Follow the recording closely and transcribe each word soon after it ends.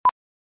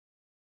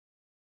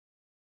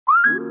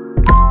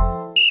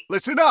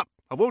Listen up.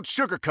 I won't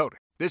sugarcoat it.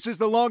 This is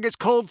the longest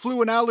cold,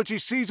 flu, and allergy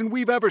season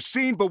we've ever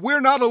seen, but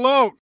we're not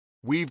alone.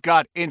 We've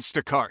got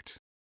Instacart.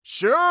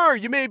 Sure,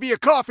 you may be a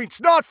coughing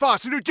snot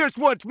faucet who just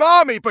wants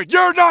mommy, but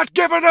you're not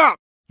giving up!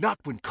 Not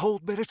when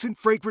cold medicine,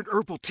 fragrant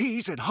herbal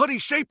teas, and honey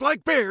shaped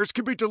like bears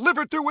can be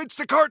delivered through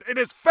Instacart in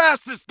as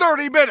fast as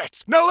 30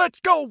 minutes! Now let's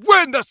go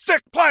win the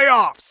sick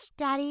playoffs!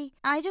 Daddy,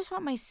 I just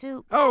want my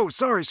soup. Oh,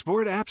 sorry,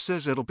 Sport. App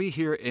says it'll be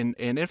here in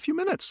a few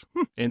minutes.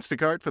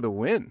 Instacart for the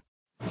win.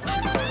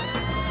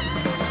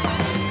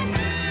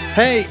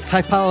 Hey,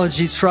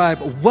 Typology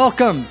Tribe.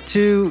 Welcome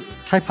to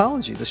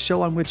Typology, the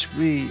show on which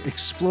we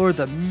explore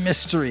the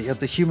mystery of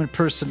the human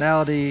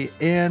personality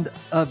and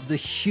of the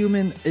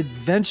human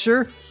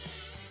adventure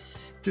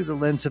through the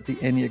lens of the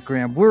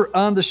Enneagram. We're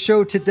on the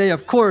show today,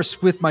 of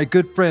course, with my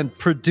good friend,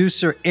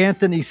 producer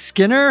Anthony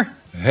Skinner.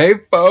 Hey,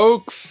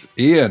 folks.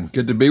 Ian,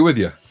 good to be with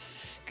you.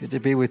 Good to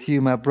be with you,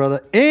 my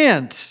brother.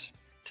 And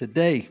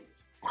today,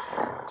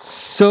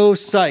 so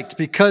psyched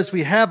because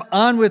we have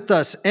on with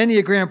us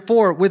Enneagram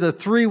 4 with a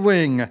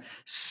 3-wing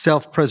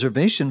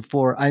self-preservation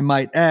 4, I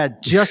might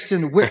add,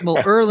 Justin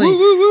Whitmel Earley,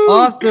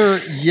 author,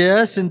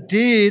 yes,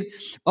 indeed,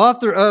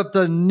 author of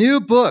the new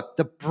book,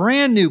 the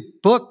brand new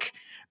book,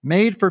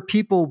 Made for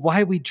People,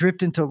 Why We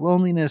Drift into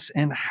Loneliness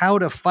and How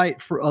to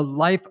Fight for a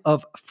Life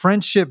of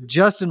Friendship.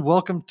 Justin,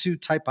 welcome to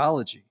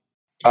Typology.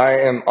 I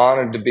am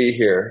honored to be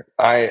here.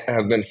 I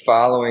have been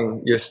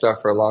following your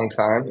stuff for a long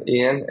time,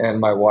 Ian, and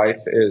my wife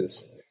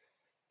is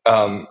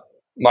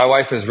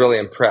really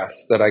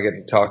impressed that I get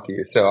to talk to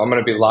you. So I'm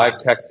going to be live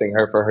texting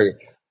her for her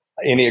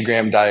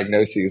Enneagram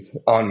diagnoses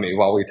on me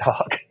while we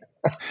talk.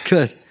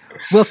 Good.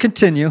 We'll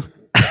continue.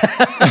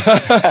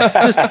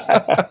 Just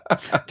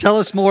tell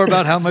us more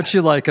about how much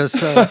you like us.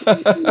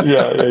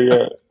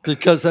 Yeah.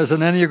 Because as an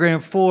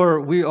Enneagram 4,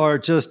 we are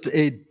just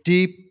a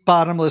deep,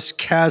 bottomless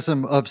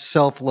chasm of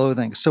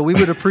self-loathing. So we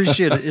would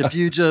appreciate it if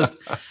you just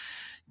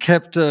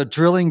kept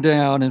drilling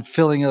down and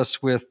filling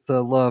us with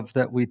the love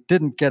that we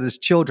didn't get as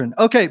children.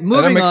 Okay,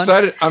 moving on.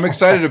 I'm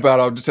excited about,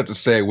 I'll just have to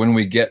say, when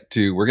we're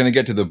going to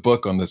get to the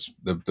book on this,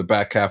 the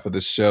back half of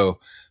this show,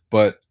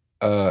 but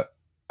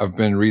I've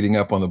been reading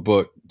up on the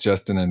book.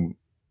 Justin and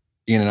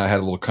Ian and I had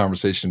a little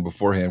conversation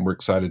beforehand. We're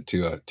excited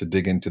to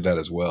dig into that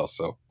as well.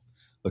 So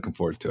looking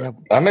forward to it.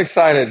 I'm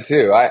excited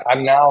too.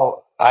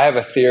 I have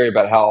a theory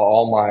about how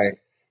all my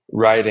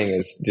writing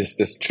is just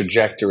this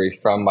trajectory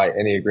from my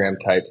Enneagram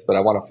types, but I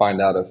want to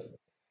find out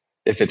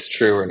if it's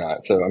true or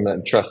not. So I'm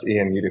going to trust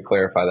Ian, you to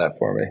clarify that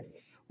for me.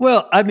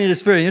 Well, I mean,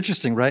 it's very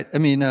interesting, right? I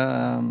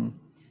mean,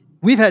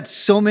 we've had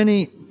so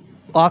many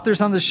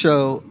authors on the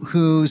show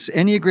whose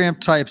Enneagram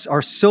types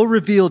are so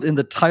revealed in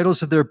the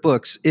titles of their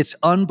books. It's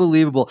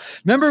unbelievable.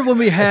 Remember when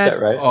we had,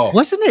 right?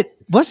 Wasn't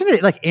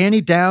it like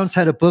Annie Downs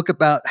had a book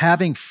about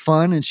having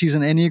fun and she's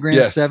an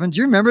Enneagram 7? Do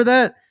you remember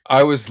that?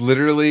 I was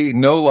literally,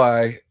 no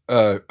lie,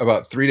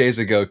 about 3 days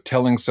ago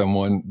telling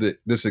someone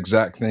this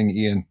exact thing,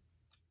 Ian,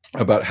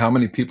 about how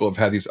many people have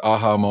had these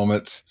aha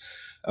moments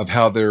of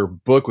how their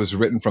book was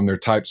written from their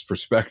type's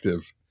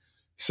perspective.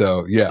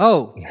 So, yeah.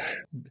 Oh,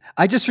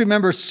 I just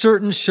remember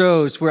certain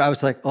shows where I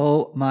was like,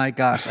 oh my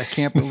gosh, I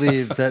can't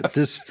believe that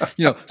this,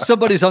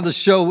 somebody's on the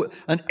show,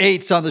 an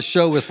 8's on the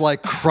show with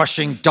like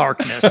Crushing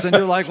Darkness. And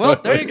you're like, well,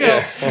 there you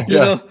go.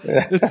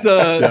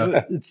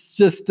 It's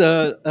just,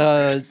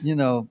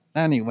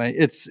 anyway,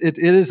 it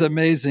is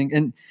amazing.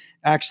 And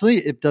actually,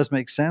 it does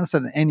make sense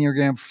that an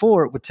Enneagram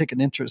 4 would take an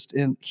interest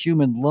in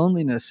human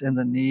loneliness and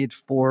the need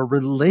for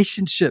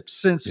relationships,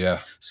 since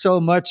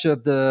so much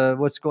of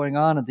what's going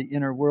on in the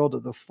inner world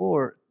of the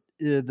 4,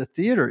 the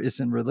theater is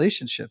in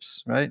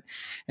relationships, right?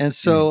 And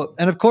so,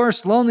 and of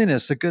course,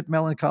 loneliness, a good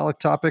melancholic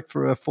topic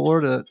for a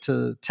 4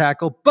 to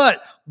tackle.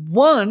 But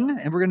one,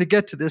 and we're going to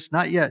get to this,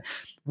 not yet,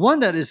 one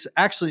that is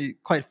actually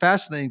quite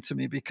fascinating to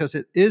me because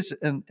it is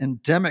an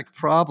endemic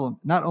problem,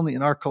 not only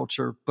in our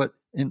culture, but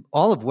in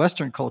all of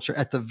Western culture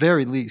at the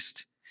very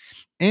least.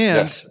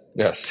 And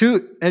yes.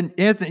 And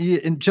Anthony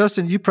and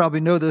Justin, you probably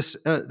know this,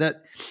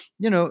 that,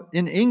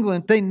 in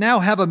England, they now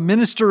have a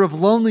minister of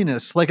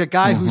loneliness, like a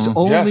guy whose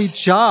only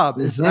job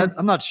is,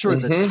 I'm not sure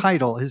his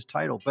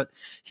title, but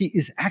he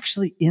is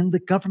actually in the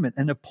government,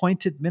 an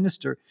appointed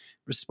minister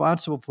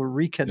responsible for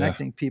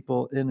reconnecting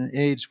people in an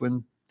age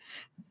when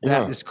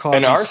that is causing.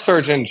 And our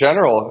Surgeon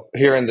General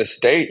here in the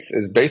States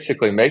is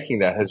basically making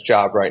that his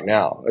job right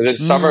now.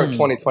 This summer of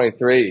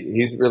 2023,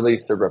 he's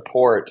released a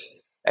report,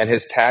 and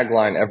his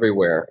tagline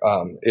everywhere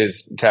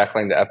is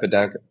tackling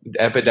the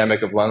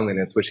epidemic of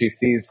loneliness, which he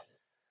sees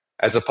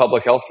as a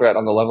public health threat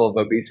on the level of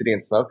obesity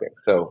and smoking.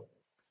 So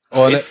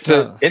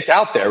it's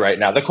out there right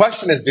now. The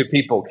question is, do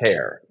people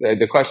care?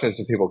 The question is,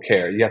 do people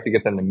care? You have to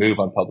get them to move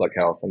on public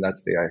health, and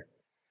that's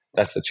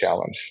the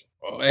challenge.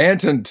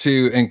 And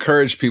to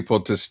encourage people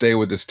to stay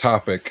with this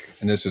topic,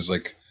 and this is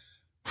like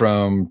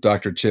from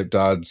Dr. Chip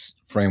Dodd's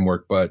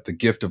framework, but the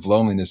gift of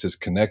loneliness is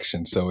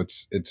connection. So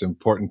it's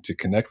important to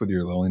connect with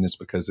your loneliness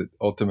because it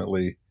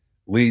ultimately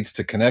leads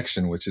to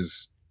connection, which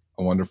is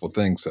a wonderful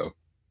thing. So,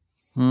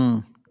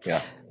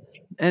 yeah.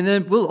 And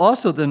then we'll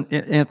also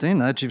Anthony,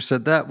 now that you've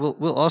said that,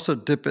 we'll also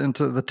dip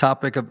into the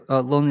topic of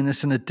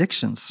loneliness and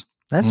addictions.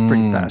 That's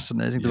pretty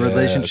fascinating. The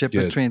relationship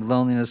between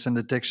loneliness and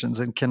addictions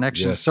and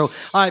connections. Yes. So,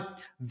 all right,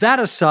 that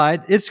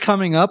aside, it's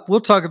coming up. We'll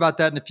talk about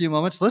that in a few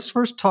moments. Let's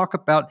first talk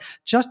about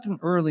Justin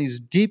Earley's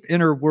deep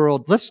inner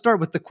world. Let's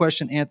start with the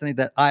question, Anthony,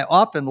 that I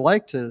often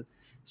like to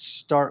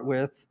start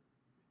with,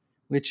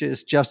 which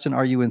is, Justin,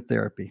 are you in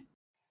therapy?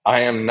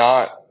 I am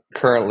not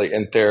currently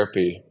in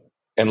therapy,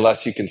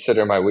 unless you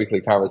consider my weekly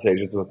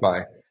conversations with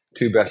my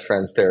two best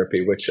friends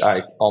therapy, which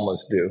I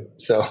almost do.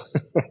 So,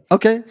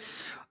 okay.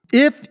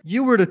 If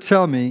you were to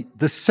tell me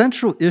the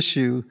central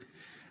issue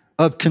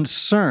of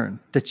concern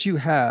that you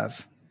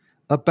have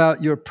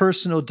about your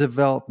personal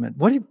development,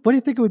 what do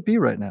you think it would be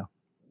right now?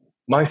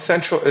 My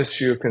central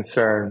issue of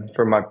concern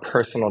for my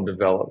personal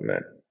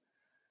development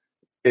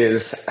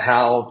is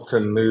how to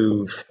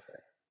move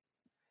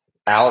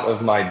out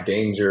of my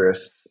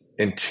dangerous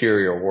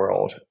interior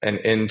world and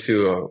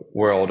into a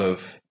world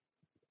of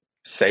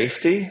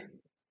safety,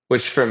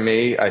 which for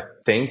me, I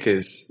think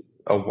is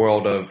a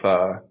world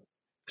of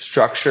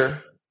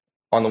structure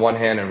on the one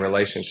hand and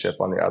relationship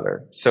on the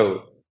other.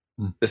 So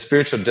the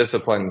spiritual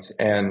disciplines,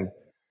 and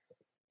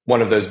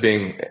one of those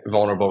being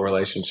vulnerable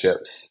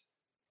relationships,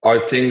 are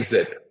things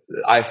that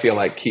I feel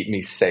like keep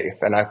me safe.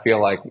 And I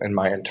feel like in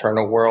my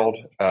internal world,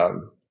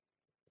 I'm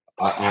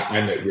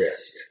at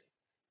risk.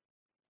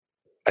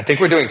 I think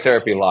we're doing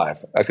therapy live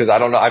because I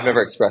don't know. I've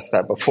never expressed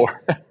that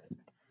before.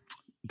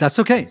 That's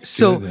okay.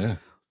 So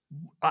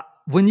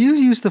when you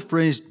use the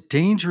phrase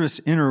dangerous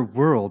inner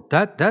world,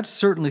 that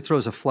certainly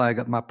throws a flag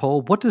up my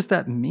pole. What does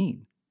that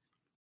mean?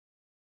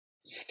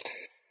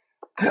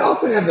 I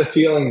often have the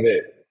feeling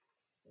that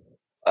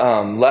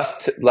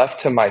left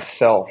to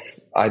myself,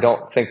 I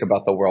don't think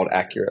about the world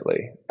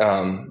accurately.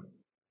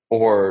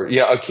 Or,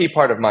 a key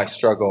part of my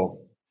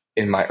struggle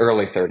in my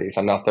early 30s,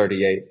 I'm now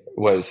 38,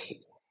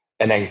 was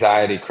an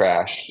anxiety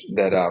crash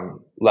that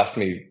left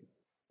me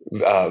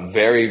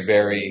very,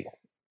 very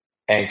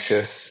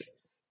anxious,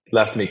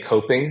 left me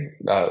coping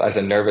as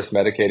a nervous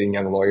medicating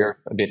young lawyer,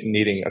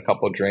 needing a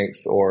couple of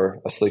drinks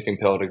or a sleeping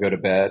pill to go to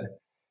bed,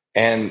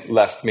 and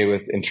left me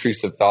with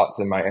intrusive thoughts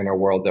in my inner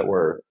world that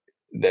were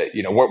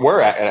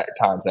at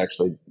times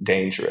actually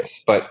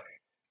dangerous. But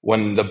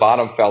when the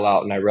bottom fell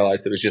out and I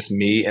realized it was just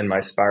me and my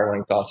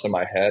spiraling thoughts in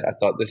my head, I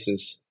thought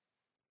it's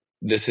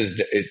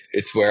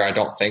where I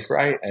don't think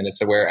right, and it's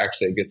where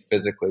actually it gets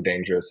physically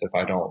dangerous if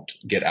I don't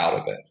get out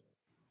of it.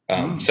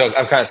 So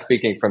I'm kind of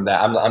speaking from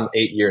that. I'm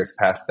 8 years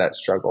past that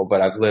struggle,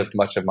 but I've lived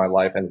much of my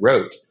life and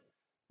wrote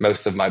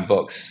most of my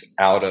books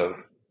out of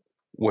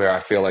where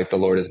I feel like the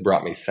Lord has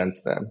brought me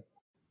since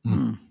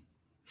then.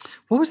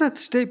 What was that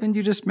statement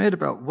you just made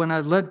about when I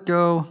let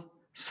go,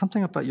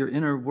 something about your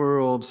inner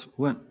world,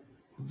 when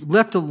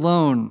left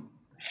alone?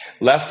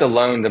 Left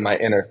alone to my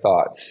inner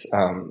thoughts.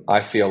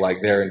 I feel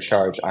like they're in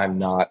charge. I'm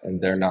not, and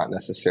they're not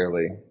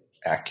necessarily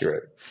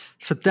accurate.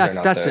 So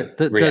that's it.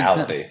 The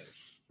reality.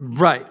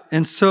 Right.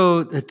 And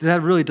so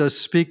that really does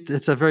speak.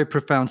 It's a very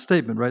profound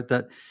statement, right?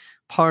 That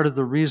part of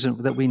the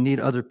reason that we need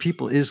other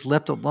people is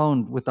left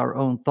alone with our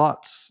own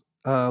thoughts.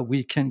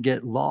 We can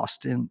get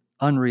lost in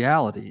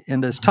unreality.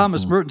 And as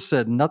Thomas Merton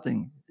said,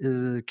 nothing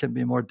can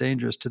be more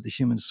dangerous to the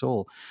human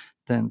soul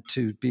than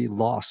to be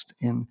lost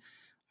in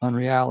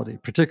unreality,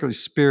 particularly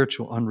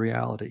spiritual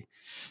unreality.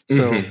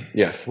 So,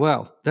 yes.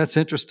 Wow, that's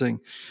interesting.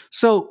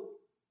 So,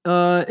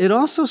 it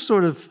also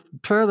sort of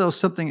parallels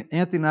something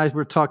Anthony and I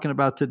were talking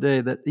about today,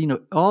 that,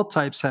 all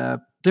types have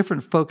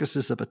different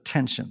focuses of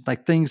attention,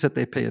 like things that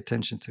they pay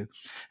attention to.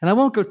 And I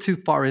won't go too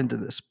far into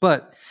this,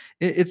 but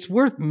it's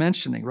worth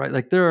mentioning, right?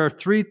 Like there are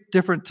 3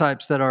 different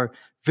types that are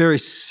very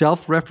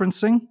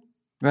self-referencing,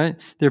 right?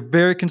 They're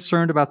very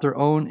concerned about their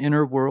own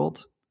inner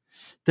world.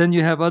 Then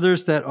you have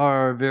others that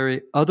are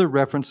very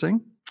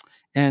other-referencing,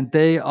 and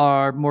they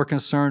are more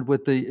concerned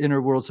with the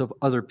inner worlds of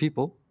other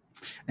people.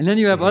 And then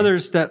you have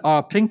others that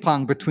are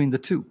ping-pong between the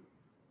two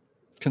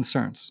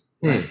concerns.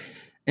 Right?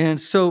 And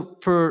so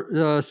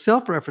for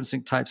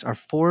self-referencing types are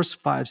 4s,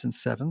 5s, and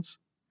 7s.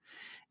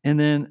 And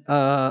then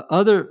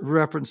other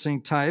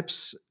referencing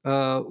types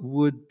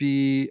would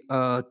be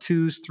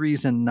 2s,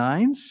 3s, and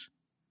 9s.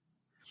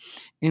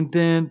 And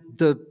then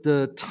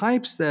the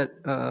types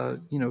that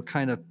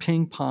kind of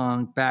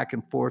ping-pong back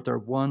and forth are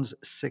 1s,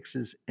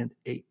 6s, and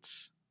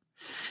 8s.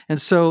 And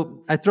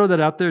so I throw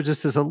that out there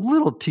just as a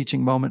little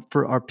teaching moment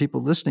for our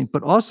people listening,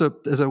 but also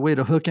as a way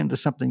to hook into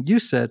something you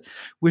said,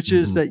 which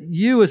is that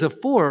you as a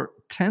 4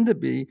 tend to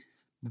be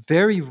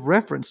very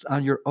referenced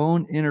on your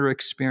own inner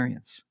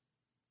experience,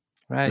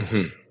 right?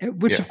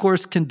 Which of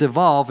course can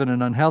devolve in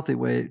an unhealthy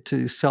way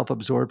to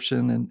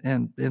self-absorption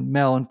and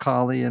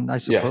melancholy, and I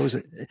suppose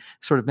it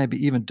sort of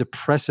maybe even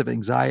depressive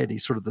anxiety,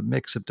 sort of the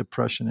mix of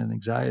depression and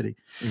anxiety.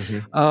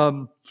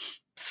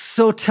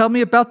 So tell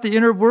me about the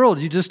inner world.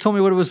 You just told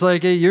me what it was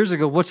like 8 years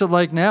ago. What's it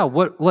like now?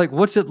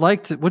 What's it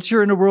like what's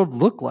your inner world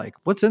look like?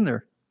 What's in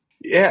there?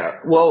 Yeah.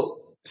 Well,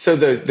 so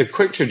the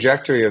quick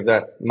trajectory of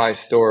my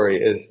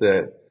story is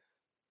that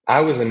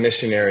I was a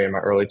missionary in my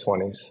early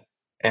 20s,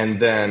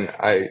 And then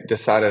I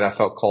decided I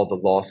felt called to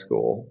law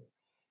school.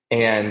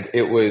 And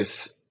it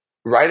was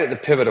right at the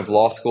pivot of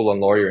law school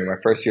and lawyering,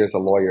 my first year as a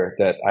lawyer,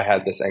 that I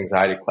had this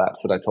anxiety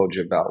collapse that I told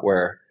you about,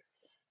 where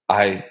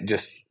I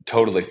just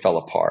totally fell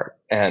apart.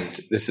 And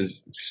this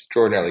is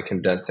extraordinarily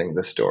condensing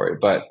the story.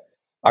 But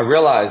I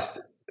realized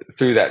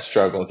through that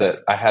struggle that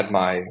I had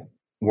my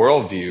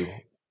worldview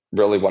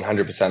really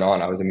 100%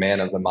 on. I was a man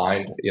of the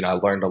mind. I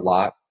learned a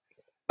lot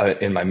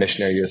in my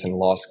missionary years in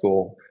law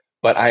school,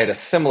 but I had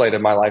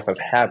assimilated my life of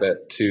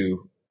habit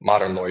to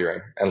modern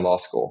lawyering and law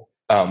school,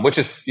 which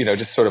is,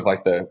 just sort of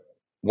like the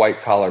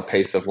white collar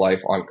pace of life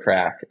on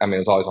crack. I mean, I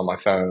was always on my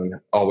phone,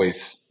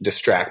 always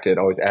distracted,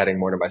 always adding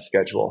more to my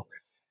schedule.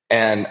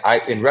 And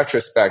in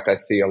retrospect, I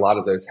see a lot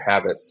of those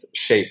habits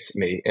shaped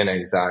me in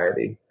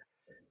anxiety.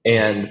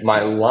 And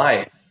my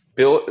life,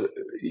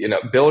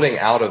 building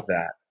out of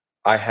that,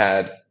 I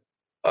had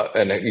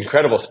an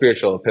incredible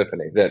spiritual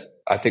epiphany that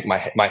I think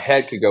my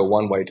head could go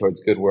one way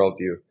towards good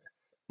worldview.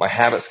 My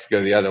habits could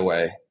go the other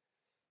way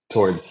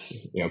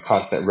towards,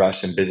 constant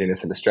rush and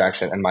busyness and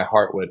distraction. And my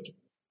heart would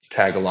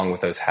tag along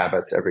with those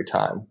habits every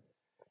time.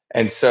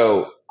 And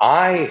so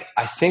I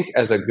think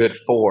as a good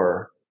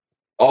 4,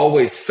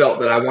 always felt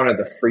that I wanted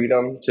the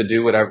freedom to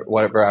do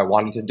whatever I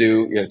wanted to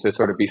do, to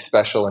sort of be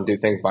special and do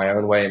things my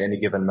own way in any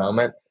given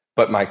moment.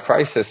 But my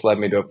crisis led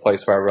me to a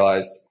place where I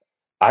realized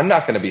I'm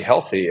not going to be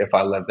healthy if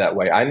I live that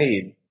way. I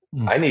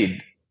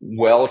need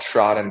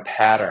well-trodden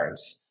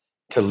patterns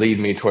to lead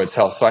me towards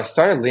health. So I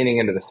started leaning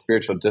into the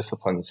spiritual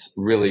disciplines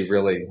really,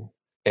 really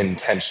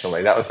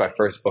intentionally. That was my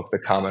first book, The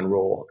Common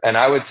Rule. And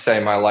I would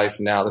say my life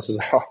now, this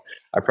is how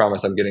I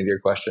promise I'm getting to your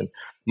question.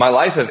 My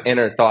life of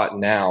inner thought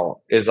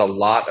now is a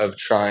lot of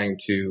trying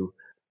to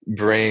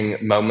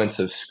bring moments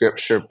of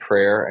scripture,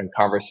 prayer, and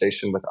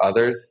conversation with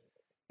others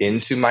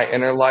into my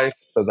inner life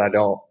so that I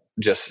don't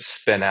just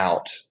spin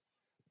out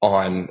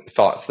on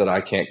thoughts that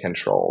I can't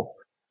control.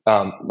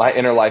 My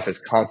inner life is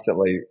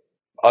constantly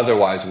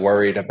otherwise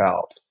worried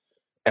about,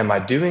 am I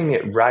doing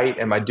it right?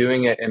 Am I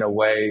doing it in a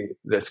way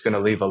that's going to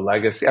leave a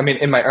legacy? I mean,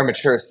 in my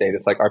immature state,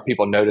 it's like, are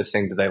people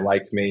noticing? Do they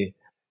like me?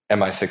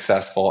 Am I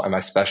successful? Am I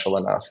special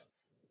enough?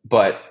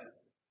 But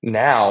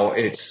now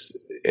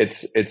it's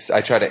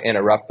I try to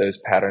interrupt those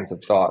patterns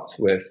of thoughts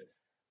with,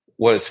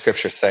 what does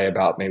scripture say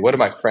about me? What do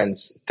my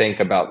friends think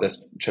about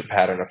this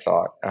pattern of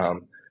thought?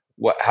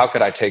 How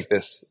could I take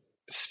this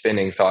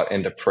spinning thought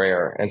into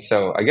prayer? And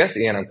so I guess,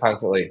 Ian, I'm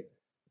constantly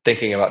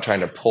thinking about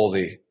trying to pull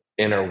the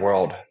inner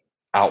world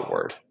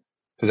outward,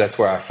 because that's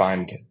where I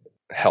find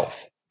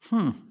health.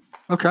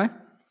 Okay.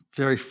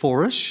 Very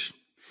 4-ish.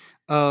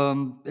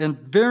 And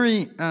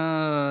very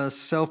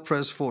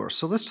self-pres 4.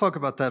 So let's talk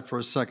about that for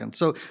a second.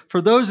 So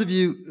for those of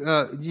you,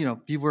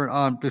 you weren't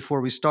on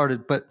before we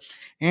started, but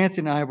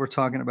Anthony and I were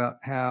talking about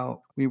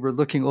how we were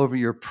looking over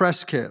your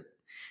press kit,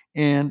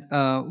 and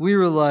we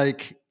were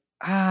like,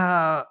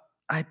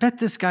 I bet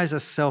this guy's a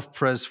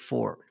self-pres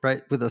 4,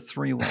 right? With a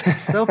 3-wing.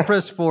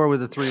 Self-pres 4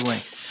 with a 3-wing.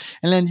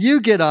 And then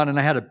you get on, and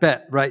I had a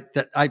bet, right?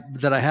 That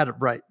I had it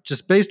right,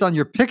 just based on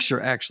your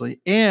picture, actually,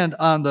 and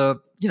on the,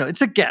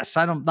 it's a guess.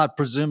 I'm not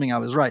presuming I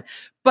was right,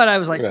 but I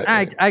was like,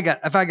 right. I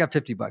got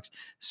 $50.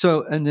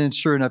 So, and then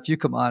sure enough, you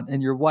come on,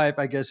 and your wife,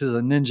 I guess, is a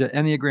ninja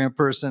Enneagram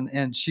person,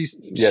 and she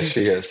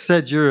is.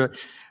 Said you're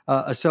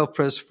a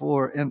self-pres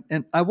 4,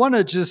 and I want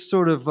to just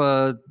sort of,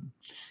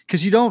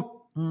 because you don't.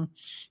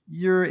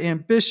 Your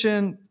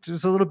ambition,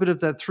 there's a little bit of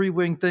that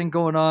 3-wing thing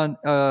going on,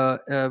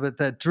 but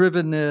that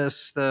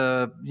drivenness,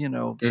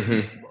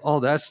 all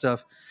that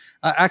stuff.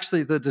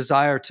 Actually, the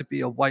desire to be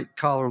a white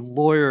collar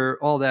lawyer,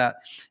 all that.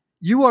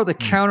 You are the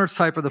counter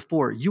type of the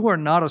 4. You are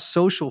not a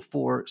social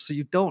 4, so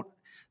you don't.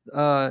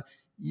 The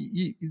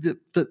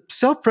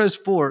self-pres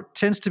 4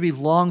 tends to be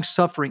long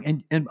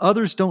suffering, and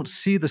others don't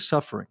see the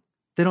suffering.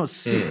 They don't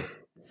see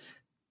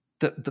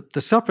it.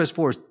 The self-pres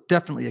 4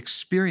 definitely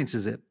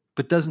experiences it,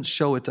 but doesn't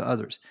show it to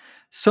others.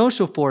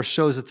 Social 4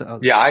 shows it to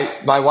others.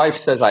 Yeah, my wife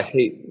says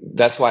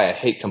that's why I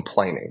hate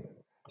complaining.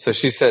 So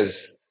she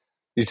says,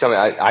 you tell me,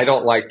 I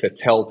don't like to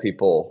tell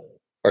people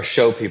or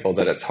show people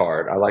that it's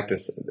hard. I like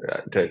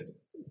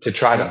to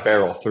try to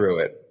barrel through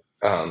it.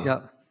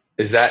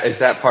 Is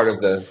that part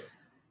of the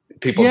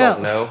people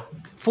don't know?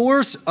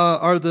 4s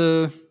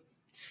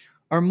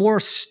are more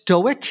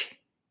stoic.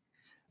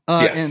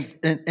 Yes.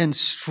 And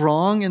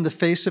strong in the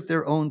face of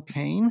their own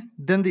pain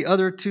than the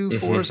other 2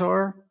 4s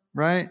are,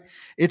 right?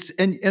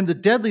 And the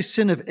deadly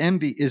sin of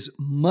envy is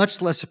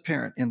much less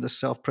apparent in the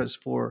self-pres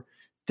 4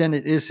 than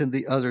it is in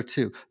the other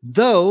 2.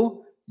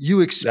 Though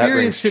you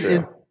experience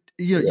it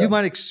you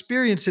might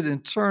experience it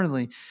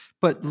internally,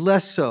 but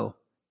less so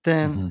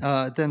than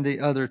the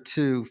other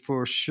 2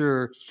 for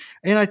sure.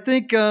 And I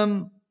think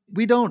I'm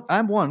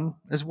one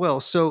as well.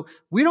 So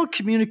we don't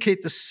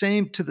communicate to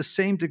the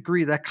same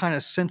degree, that kind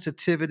of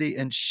sensitivity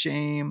and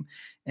shame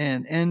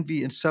and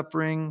envy and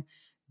suffering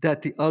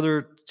that the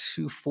other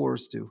 2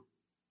 4s do,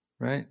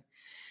 right?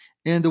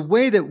 And the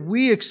way that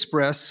we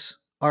express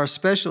our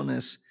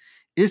specialness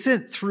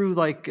isn't through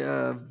like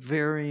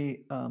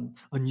very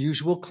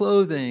unusual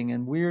clothing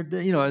and weird,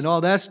 and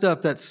all that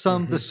stuff that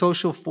the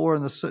social 4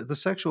 and the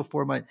sexual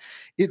 4 might.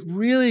 It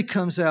really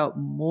comes out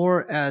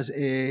more as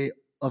a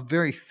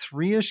very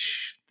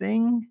 3-ish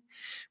thing,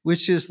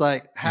 which is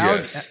like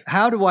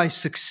how do I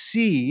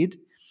succeed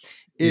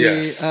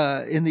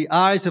in the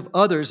eyes of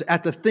others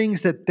at the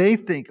things that they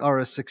think are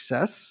a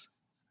success,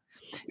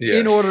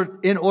 in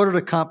order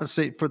to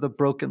compensate for the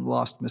broken,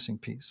 lost, missing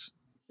piece.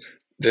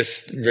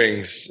 This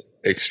rings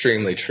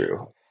extremely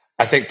true.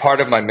 I think part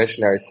of my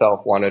missionary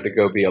self wanted to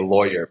go be a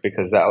lawyer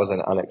because that was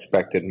an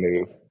unexpected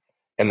move.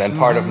 And then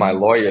part of my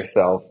lawyer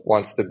self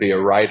wants to be a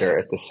writer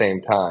at the same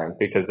time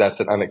because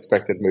that's an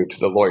unexpected move to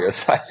the lawyer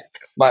side.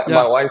 My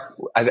wife,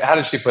 how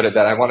did she put it?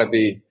 That I want to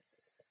be,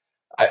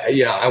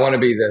 I want to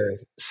be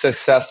the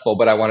successful,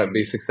 but I want to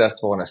be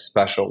successful in a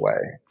special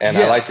way. And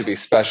I like to be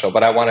special,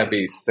 but I want to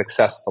be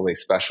successfully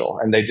special.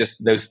 And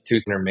those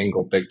two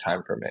intermingle big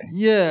time for me.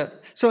 Yeah.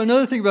 So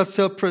another thing about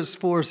self-pres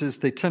 4s is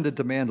they tend to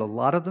demand a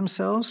lot of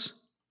themselves.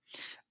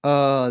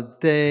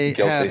 They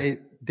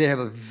have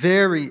a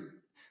very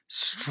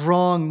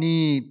strong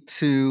need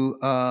to,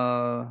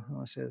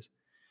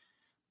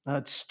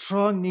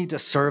 strong need to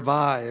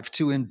survive,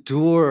 to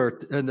endure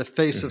in the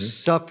face of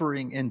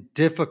suffering and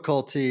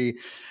difficulty.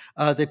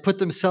 They put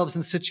themselves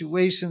in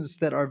situations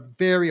that are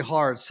very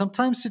hard,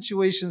 sometimes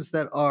situations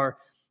that are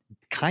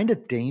kind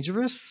of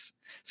dangerous,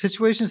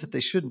 situations that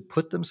they shouldn't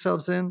put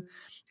themselves in.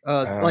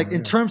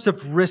 In terms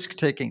of risk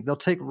taking, they'll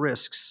take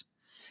risks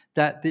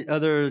that the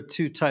other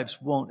two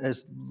types won't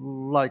as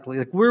likely.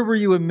 Like, where were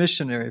you a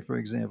missionary, for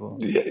example?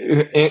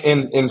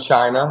 In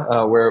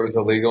China, where it was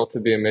illegal to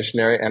be a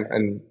missionary.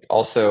 And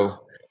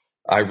also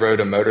I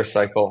rode a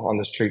motorcycle on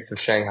the streets of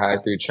Shanghai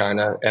through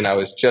China. And I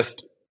was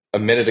just a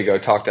minute ago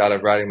talked out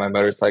of riding my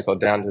motorcycle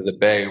down to the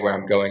Bay where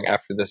I'm going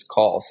after this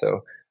call.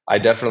 So I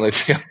definitely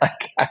feel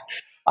like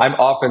I'm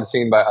often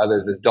seen by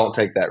others as don't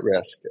take that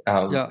risk.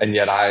 And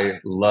yet I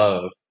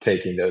love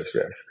taking those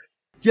risks.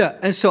 Yeah.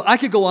 And so I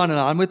could go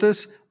on with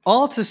this.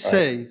 All to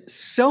say,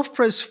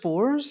 self-pres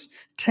 4s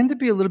tend to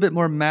be a little bit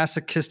more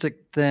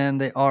masochistic than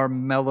they are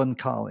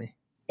melancholy.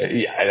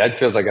 Yeah, that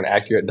feels like an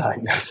accurate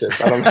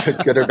diagnosis. I don't know if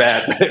it's good or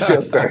bad, but it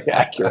feels very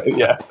accurate.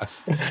 Yeah.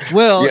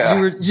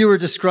 Well, you were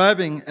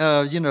describing,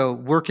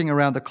 working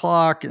around the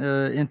clock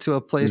into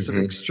a place of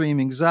extreme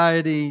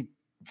anxiety.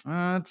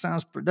 That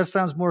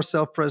sounds more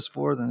self-pres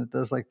 4 than it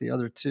does like the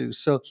other two.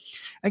 So,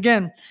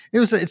 again,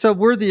 it's a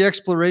worthy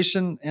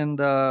exploration,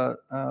 and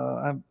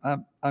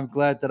I'm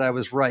glad that I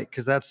was right,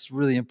 because that's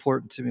really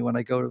important to me when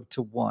I go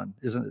to 1,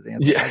 isn't it,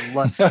 Anthony?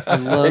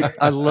 Yeah.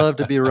 I love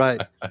to be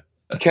right.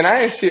 Can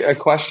I ask you a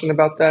question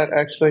about that,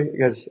 actually?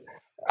 Because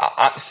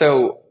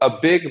so a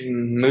big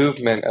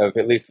movement of,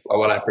 at least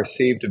what I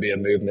perceive to be a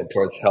movement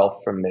towards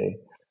health from me,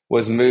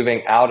 was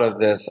moving out of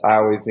this, I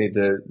always need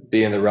to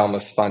be in the realm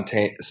of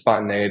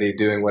spontaneity,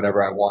 doing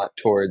whatever I want,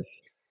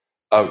 towards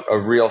a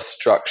real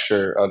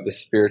structure of the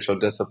spiritual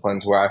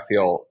disciplines where I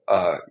feel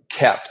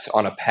kept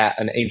on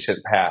an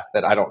ancient path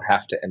that I don't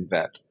have to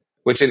invent,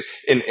 which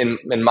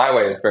in my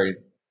way is very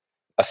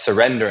a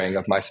surrendering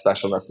of my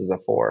specialness as a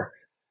 4.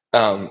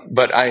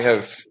 But I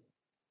have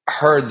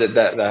heard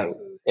that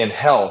in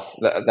health,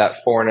 that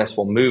 4ness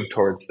will move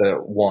towards the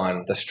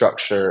 1, the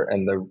structure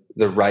and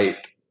the right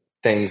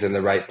things in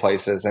the right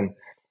places. And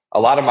a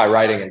lot of my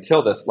writing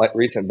until this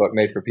recent book,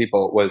 Made for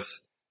People,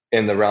 was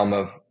in the realm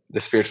of the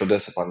spiritual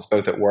disciplines,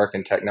 both at work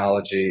and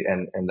technology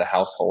and the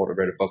household. I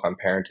read a book on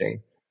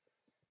parenting.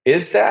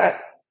 Is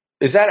that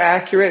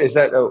accurate? Is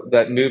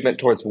that movement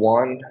towards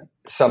 1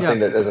 something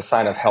that is a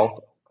sign of health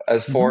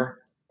as 4?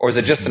 Or is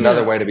it just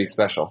another way to be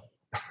special?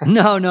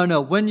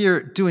 No. When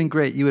you're doing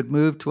great, you would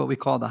move to what we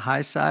call the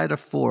high side of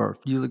 4.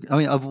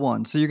 Of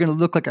 1. So you're going to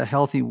look like a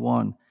healthy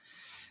 1.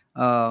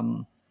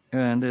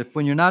 And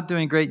when you're not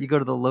doing great, you go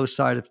to the low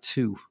side of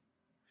 2.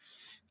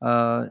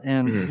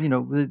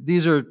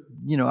 These are,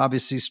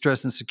 obviously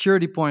stress and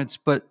security points,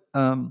 but,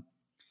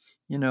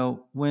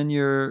 when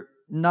you're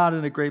not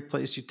in a great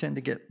place, you tend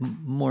to get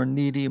more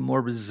needy,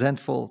 more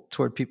resentful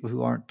toward people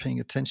who aren't paying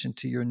attention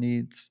to your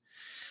needs.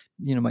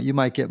 You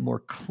might get more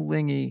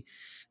clingy.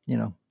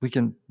 We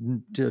can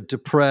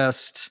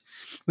depressed.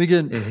 We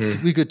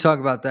could talk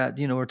about that.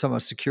 We're talking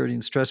about security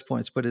and stress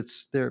points, but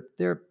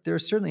they're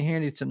certainly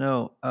handy to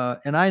know.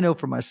 And I know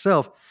for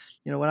myself,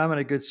 when I'm in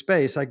a good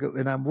space, I go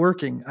and I'm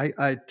working.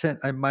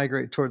 I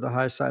migrate toward the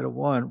high side of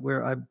 1,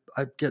 where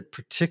I get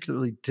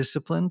particularly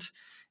disciplined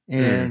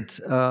and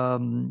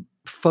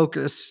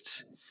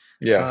focused.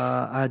 Yes.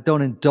 I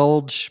don't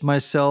indulge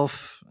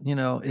myself.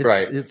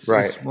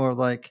 It's more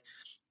like,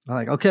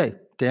 okay,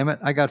 damn it,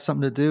 I got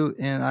something to do,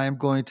 and I am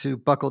going to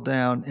buckle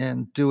down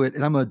and do it,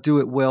 and I'm going to do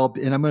it well,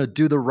 and I'm going to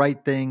do the right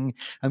thing.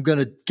 I'm going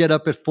to get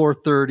up at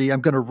 4:30.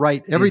 I'm going to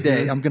write every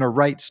day. I'm going to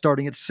write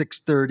starting at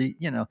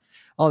 6:30,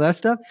 all that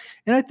stuff.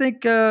 And I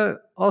think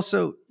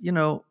also,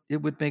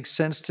 it would make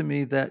sense to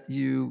me that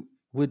you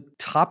would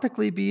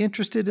topically be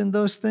interested in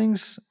those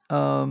things.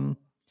 And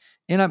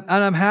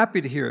I'm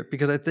happy to hear it,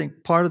 because I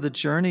think part of the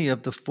journey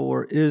of the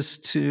 4 is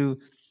to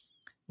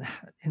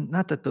and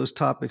not that those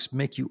topics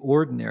make you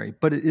ordinary,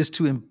 but it is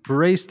to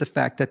embrace the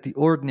fact that the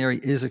ordinary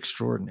is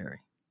extraordinary,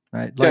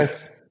 right? Like,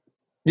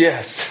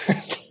 yes,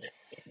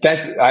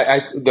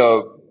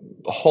 the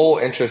whole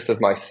interest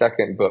of my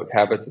second book,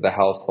 Habits of the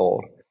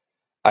Household,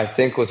 I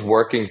think was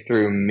working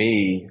through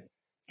me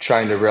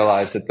trying to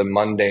realize that the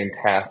mundane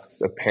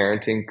tasks of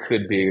parenting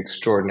could be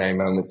extraordinary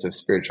moments of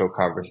spiritual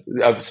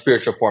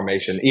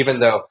formation, even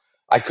though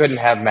I couldn't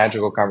have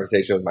magical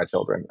conversation with my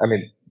children. I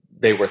mean,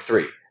 they were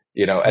 3,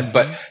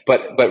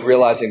 but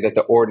realizing that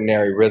the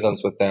ordinary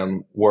rhythms with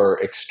them were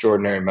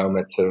extraordinary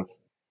moments of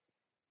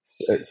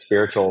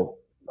spiritual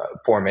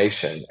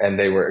formation, and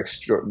they were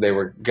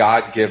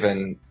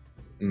God-given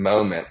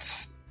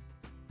moments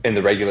in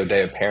the regular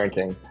day of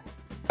parenting.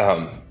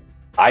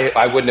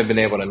 I wouldn't have been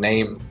able to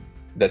name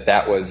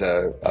that was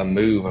a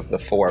move of the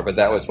 4, but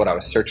that was what I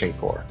was searching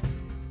for.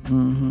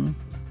 Mm-hmm.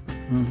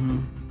 Mm-hmm.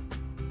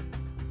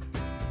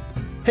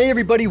 Hey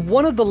everybody,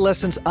 one of the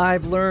lessons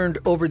I've learned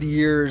over the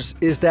years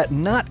is that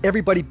not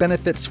everybody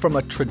benefits from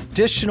a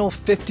traditional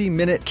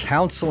 50-minute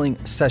counseling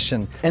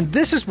session. And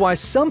this is why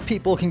some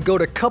people can go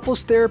to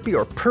couples therapy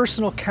or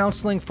personal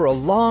counseling for a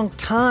long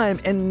time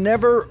and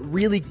never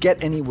really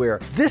get anywhere.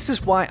 This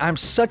is why I'm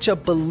such a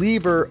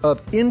believer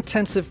of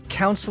intensive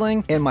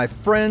counseling and my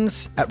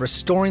friends at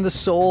Restoring the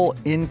Soul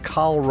in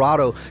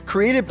Colorado,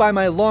 created by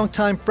my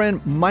longtime friend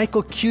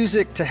Michael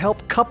Cusick to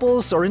help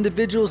couples or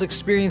individuals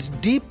experience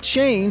deep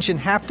change in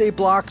half-day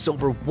blocks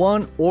over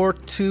 1 or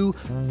 2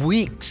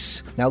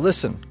 weeks. Now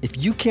listen,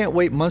 if you can't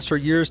wait months or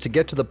years to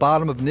get to the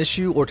bottom of an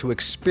issue or to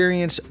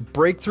experience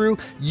breakthrough,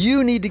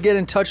 you need to get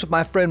in touch with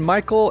my friend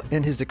Michael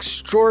and his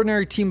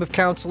extraordinary team of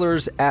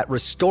counselors at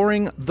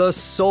Restoring the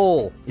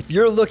Soul. If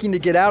you're looking to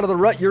get out of the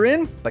rut you're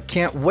in, but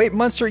can't wait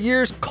months or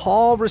years,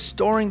 call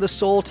Restoring the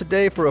Soul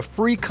today for a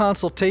free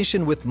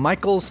consultation with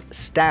Michael's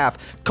staff.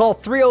 Call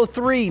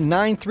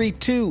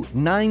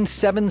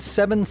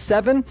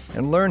 303-932-9777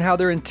 and learn how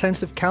their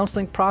intensive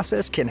counseling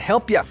process can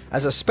help you.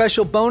 As a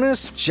special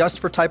bonus, just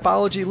for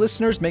Typology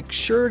listeners, make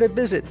sure to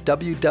visit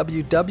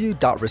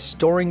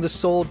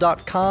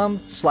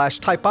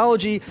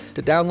www.restoringthesoul.com/typology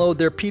to download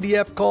their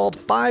PDF called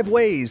 5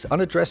 Ways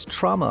Unaddressed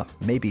Trauma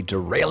May Be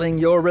Derailing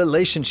Your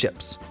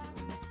Relationships.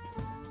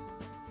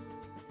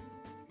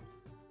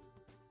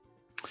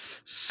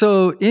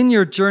 So in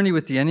your journey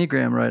with the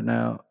Enneagram right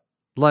now,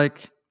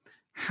 like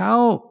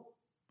how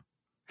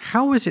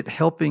is it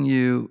helping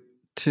you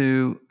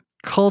to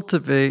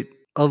cultivate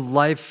a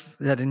life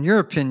that, in your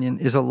opinion,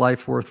 is a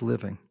life worth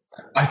living?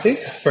 I think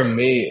for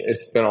me,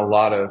 it's been a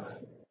lot of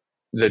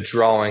the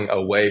drawing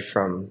away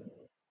from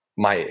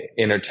my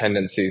inner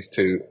tendencies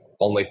to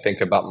only think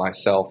about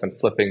myself and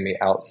flipping me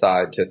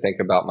outside to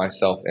think about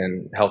myself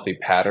in healthy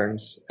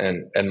patterns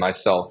and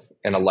myself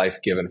in a life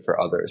given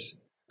for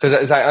others. Because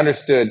as I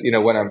understood,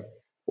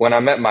 when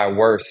I'm at my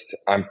worst,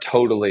 I'm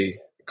totally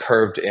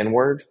curved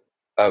inward.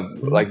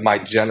 Like my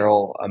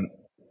general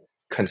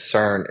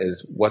concern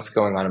is what's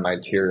going on in my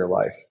interior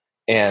life.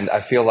 And I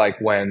feel like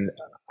when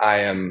I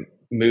am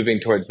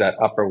moving towards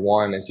that upper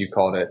one, as you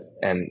called it,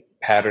 and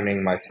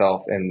patterning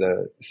myself in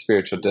the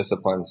spiritual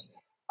disciplines,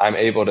 I'm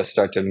able to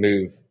start to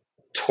move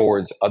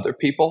towards other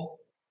people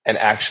and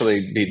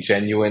actually be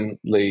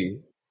genuinely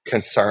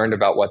concerned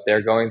about what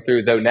they're going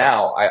through. Though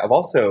now I've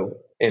also,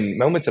 in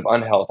moments of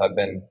unhealth, I've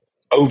been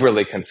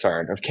overly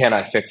concerned of, can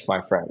I fix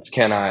my friends?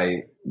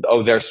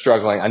 They're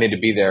struggling. I need to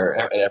be there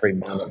at every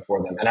moment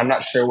for them. And I'm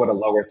not sure what a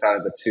lower side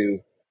of the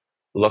 2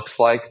 looks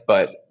like,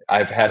 but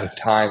I've had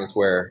times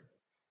where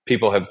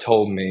people have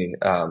told me,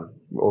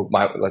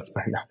 let's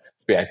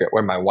be accurate,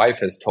 where my wife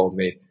has told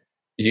me,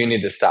 you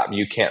need to stop.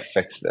 You can't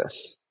fix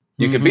this.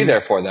 You could be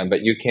there for them,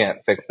 but you can't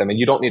fix them. And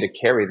you don't need to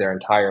carry their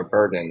entire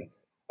burden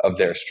of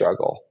their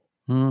struggle.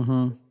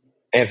 Mm-hmm.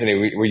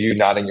 Anthony, were you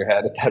nodding your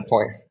head at that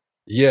point?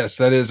 Yes,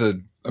 that is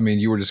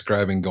you were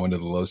describing going to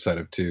the low side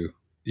of 2.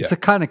 Yeah.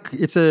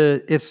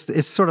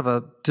 It's sort of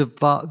a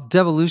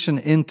devolution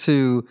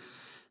into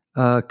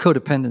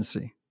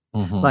codependency.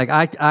 Mm-hmm. Like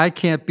I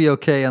can't be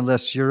okay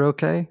unless you're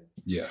okay.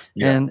 Yeah.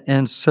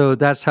 And so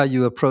that's how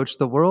you approach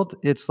the world.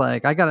 It's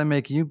like, I got to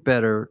make you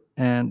better.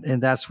 And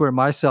that's where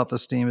my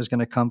self-esteem is going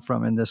to come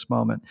from in this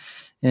moment.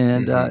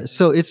 And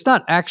so it's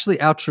not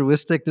actually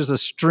altruistic. There's a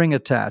string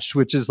attached,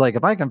 which is like,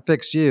 if I can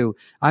fix you,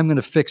 I'm going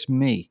to fix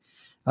me.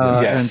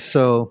 And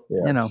so,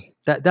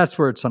 that's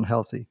where it's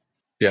unhealthy.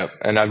 Yeah.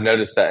 And I've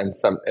noticed that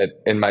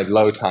in my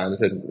low times,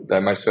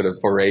 that my sort of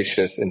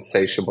voracious,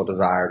 insatiable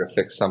desire to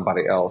fix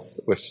somebody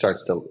else, which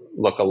starts to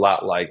look a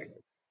lot like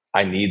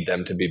I need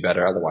them to be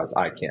better. Otherwise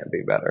I can't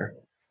be better.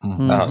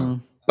 Mm-hmm.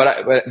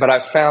 But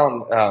I've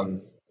found,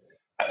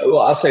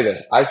 I'll say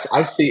this.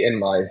 I see in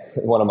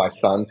one of my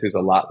sons who's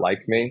a lot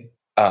like me.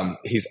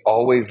 He's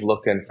always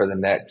looking for the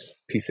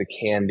next piece of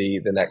candy,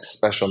 the next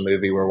special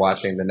movie we're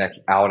watching, the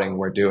next outing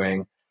we're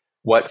doing.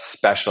 What's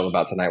special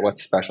about tonight?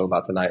 What's special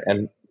about tonight?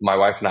 And my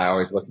wife and I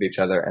always look at each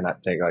other and I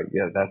think like,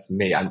 yeah, that's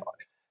me. I'm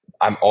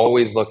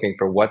always looking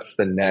for what's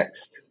the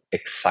next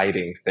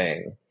exciting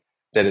thing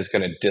that is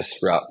going to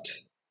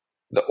disrupt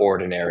the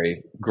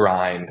ordinary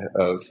grind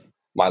of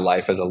my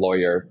life as a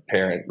lawyer,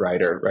 parent,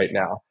 writer right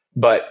now.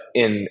 But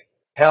in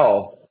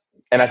health,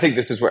 and I think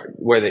this is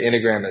where the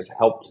Enneagram has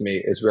helped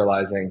me, is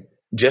realizing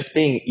just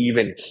being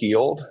even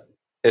keeled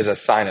is a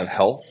sign of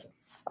health,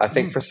 I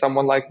think, for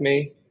someone like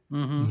me.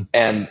 Mm-hmm.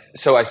 And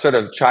so I sort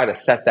of try to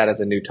set that as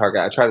a new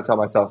target. I try to tell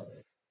myself,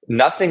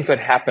 nothing could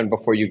happen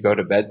before you go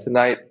to bed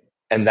tonight,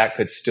 and that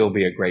could still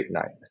be a great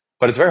night.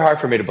 But it's very hard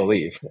for me to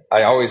believe.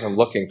 I always am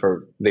looking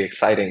for the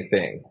exciting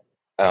thing.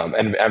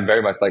 And I'm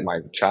very much like my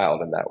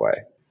child in that way.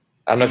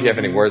 I don't know if you have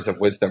any words of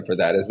wisdom for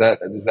that. Is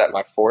that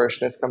my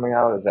fourishness coming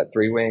out? Is that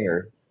three-wing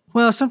or?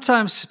 Well,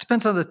 sometimes it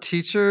depends on the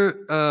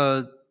teacher.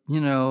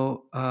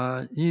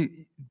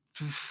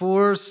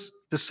 Fours,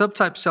 the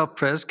subtype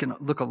self-pres can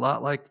look a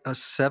lot like a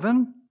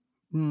 7.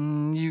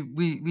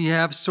 We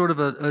have sort of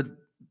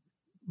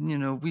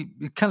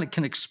we kind of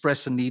can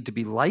express a need to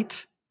be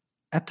light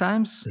at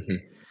times.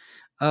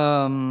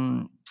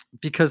 Mm-hmm.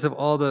 Because of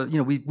all the,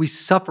 we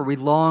suffer, we're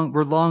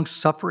long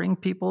suffering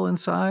people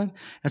inside.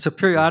 And so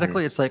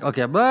periodically it's like,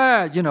 okay,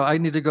 I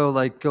need to go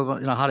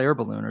in a hot air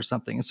balloon or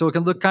something. And so it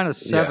can look kind of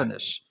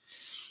 7-ish,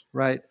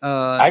 right?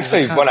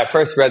 Actually, when I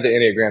first read the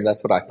Enneagram,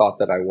 that's what I thought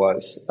that I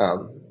was.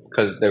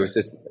 Because there was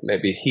this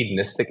maybe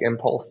hedonistic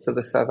impulse to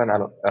the 7.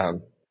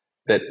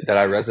 That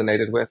I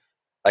resonated with.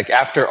 Like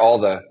after all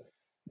the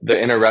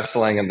inner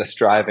wrestling and the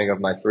striving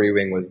of my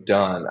 3-wing was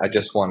done, I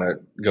just want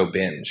to go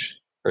binge.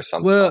 Or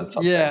something. Well,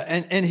 yeah,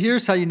 and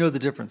here's how you know the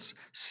difference.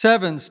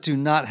 7s do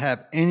not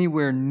have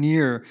anywhere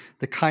near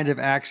the kind of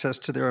access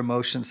to their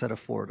emotions that a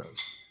 4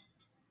 does.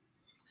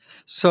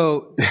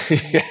 So,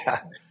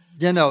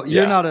 you're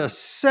not a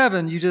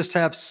 7. You just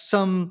have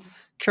some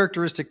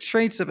characteristic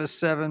traits of a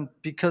 7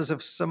 because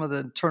of some of the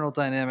internal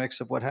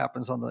dynamics of what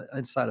happens on the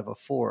inside of a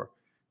 4.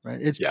 Right?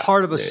 It's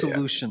part of a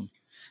solution.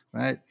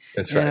 Right.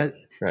 That's right.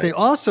 They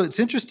also, it's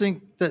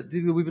interesting that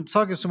we've been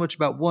talking so much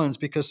about 1s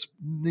because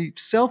the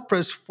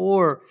self-pres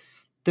 4,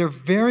 they're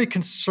very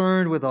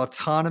concerned with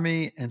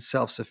autonomy and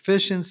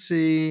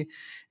self-sufficiency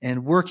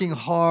and working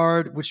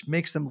hard, which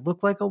makes them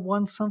look like a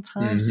 1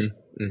 sometimes.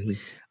 Mm-hmm.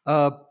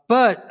 Mm-hmm.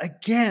 But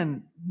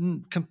again,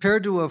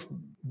 compared to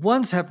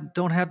 1s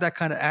don't have that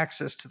kind of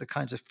access to the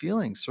kinds of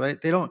feelings, right?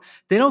 They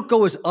don't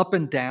go as up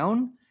and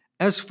down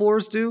as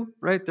 4s do,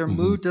 right? Their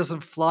mood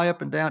doesn't fly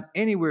up and down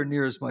anywhere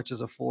near as much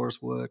as a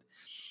 4s would.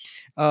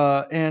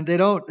 And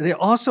they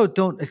also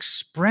don't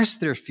express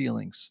their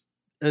feelings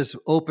as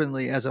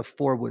openly as a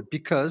 4 would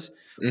because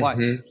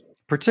why?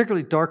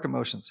 Particularly dark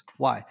emotions.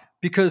 Why?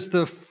 Because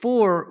the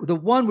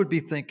 1 would be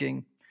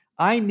thinking,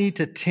 I need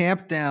to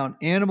tamp down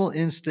animal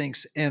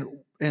instincts and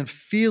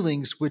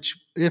feelings, which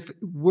if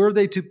were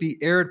they to be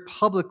aired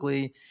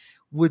publicly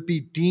would be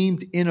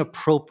deemed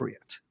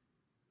inappropriate.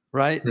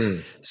 Right?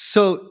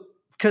 So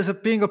because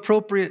of being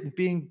appropriate and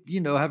being,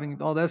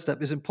 having all that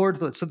stuff is important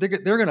to them. So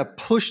they're going to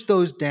push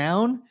those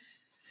down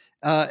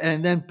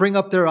and then bring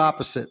up their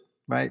opposite,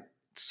 right?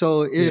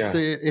 So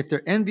if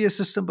they're envious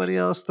of somebody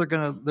else, they're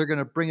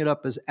gonna bring it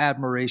up as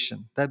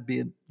admiration. That'd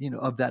be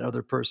of that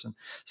other person.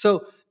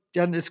 So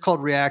and it's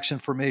called reaction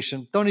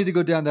formation. Don't need to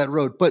go down that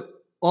road. But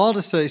all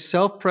to say,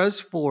 self-pres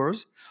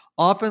 4s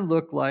often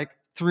look like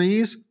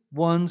 3s,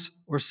 1s,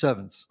 or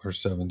 7s. Or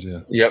 7s, yeah.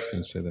 Yep. I was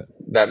going to say that.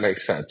 That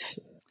makes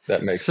sense.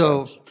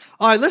 All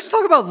right, let's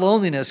talk about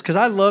loneliness because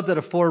I love that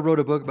a 4 wrote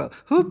a book about.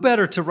 Who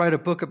better to write a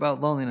book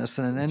about loneliness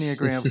than an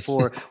Enneagram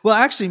 4? Well,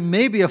 actually,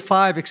 maybe a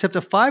 5, except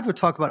a 5 would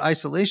talk about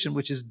isolation,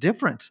 which is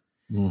different.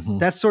 Mm-hmm.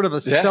 That's sort of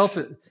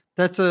self-imposed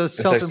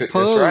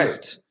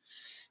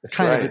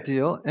kind of a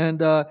deal.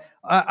 And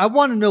I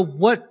want to know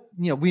what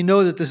we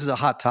know that this is a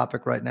hot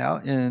topic right now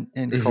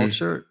in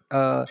culture,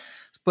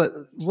 but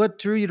what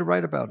drew you to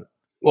write about it?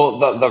 Well,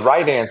 the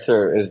right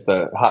answer is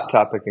the hot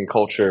topic in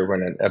culture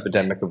when an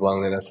epidemic of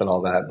loneliness and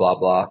all that, blah,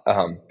 blah.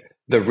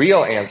 The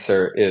real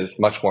answer is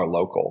much more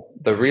local.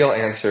 The real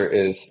answer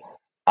is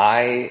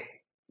I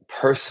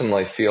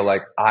personally feel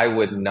like I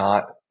would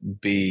not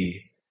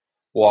be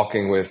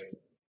walking with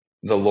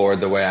the Lord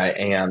the way I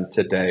am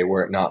today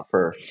were it not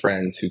for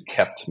friends who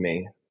kept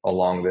me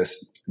along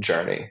this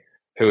journey,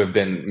 who have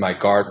been my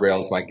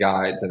guardrails, my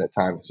guides, and at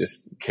times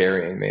just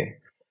carrying me.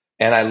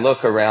 And I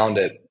look around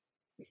at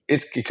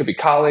it could be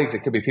colleagues, it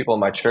could be people in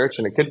my church,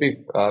 and it could be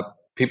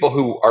people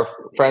who are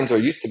friends or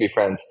used to be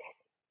friends.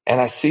 And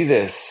I see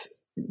this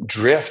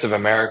drift of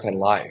American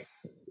life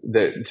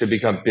to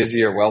become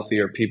busier,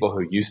 wealthier people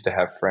who used to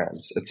have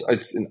friends.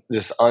 It's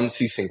this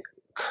unceasing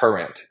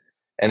current.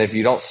 And if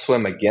you don't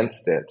swim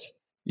against it,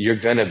 you're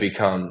going to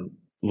become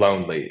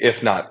lonely,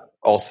 if not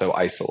also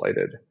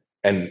isolated.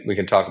 And we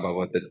can talk about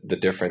what the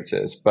difference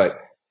is. But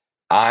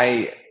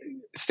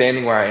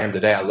standing where I am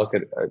today, I look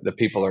at the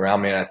people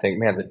around me and I think,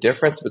 man, the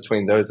difference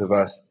between those of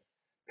us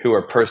who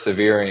are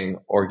persevering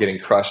or getting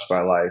crushed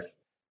by life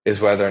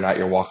is whether or not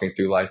you're walking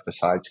through life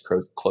besides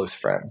close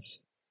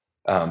friends,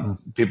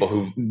 people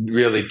who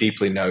really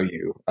deeply know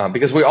you.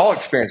 Because we all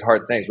experience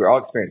hard things. We all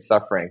experience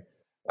suffering.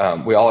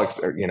 We all,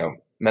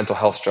 mental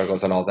health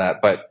struggles and all that.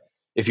 But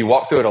if you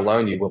walk through it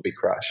alone, you will be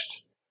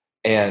crushed.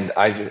 And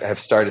I have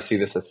started to see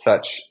this as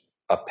such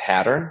a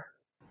pattern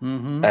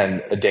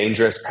and a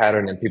dangerous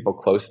pattern in people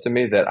close to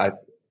me that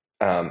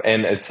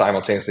and it's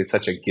simultaneously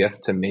such a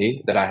gift to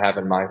me that I have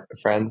in my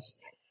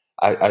friends.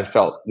 I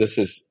felt this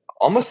is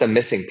almost a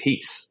missing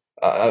piece,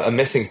 a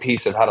missing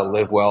piece of how to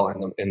live well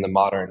in the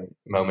modern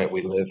moment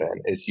we live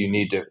in. Is you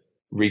need to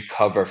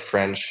recover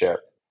friendship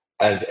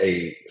as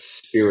a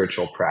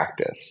spiritual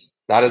practice,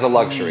 not as a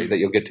luxury that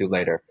you'll get to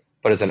later,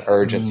 but as an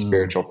urgent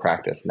spiritual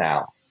practice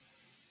now.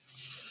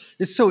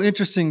 It's so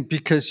interesting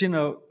because,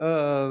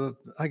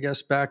 I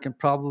guess back in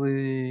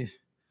probably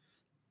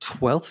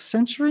 12th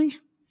century,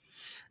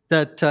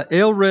 that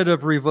Aelred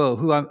of Rievaulx,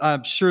 who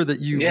I'm sure that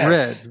you've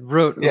read,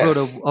 wrote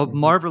a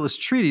marvelous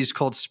treatise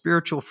called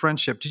Spiritual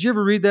Friendship. Did you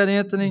ever read that,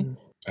 Anthony?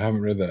 I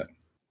haven't read that.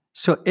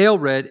 So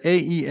Aelred,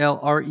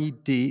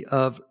 Aelred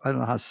of, I don't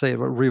know how to say it,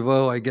 but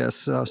Rievaulx, I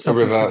guess.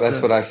 Rievaulx,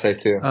 that's what I say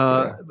too.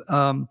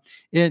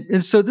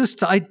 And so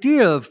this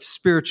idea of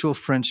spiritual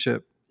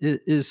friendship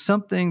is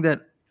something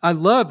that I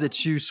love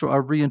that you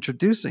are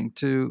reintroducing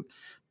to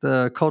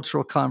the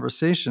cultural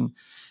conversation,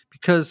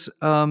 because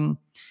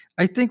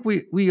I think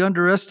we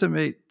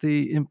underestimate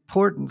the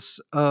importance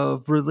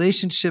of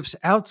relationships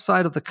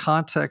outside of the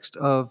context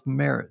of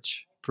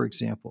marriage, for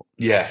example.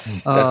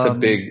 Yes, that's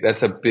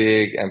a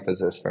big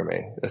emphasis for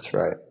me. That's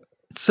right.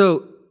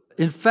 So,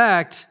 in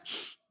fact,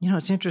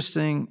 it's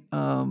interesting.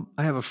 I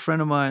have a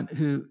friend of mine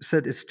who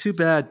said it's too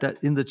bad that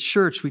in the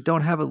church we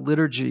don't have a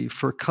liturgy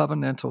for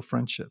covenantal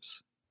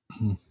friendships.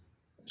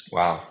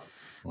 Wow.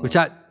 Which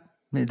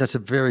that's a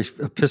very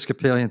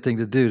Episcopalian thing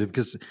to do,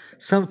 because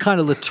some kind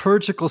of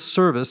liturgical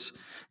service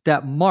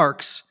that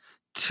marks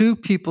two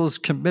people's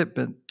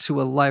commitment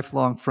to a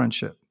lifelong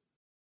friendship.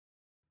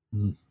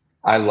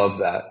 I love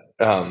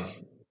that.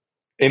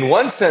 In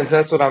one sense,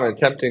 that's what I'm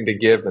attempting to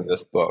give in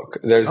this book.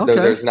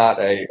 There's not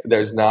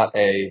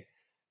a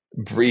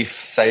brief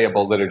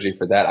sayable liturgy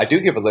for that. I do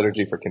give a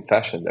liturgy for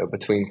confession, though,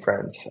 between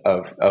friends,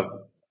 of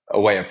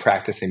a way of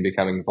practicing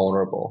becoming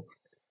vulnerable.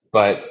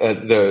 But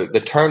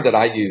the term that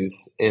I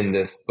use in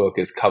this book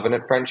is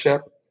covenant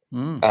friendship,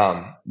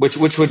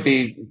 which would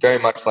be very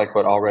much like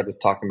what Allred was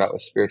talking about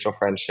with spiritual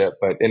friendship,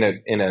 but in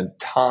a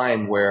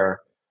time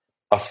where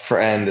a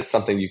friend is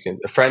something you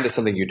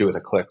do with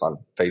a click on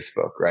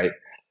Facebook, right?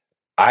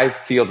 I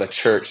feel the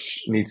church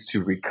needs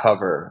to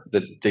recover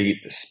the deep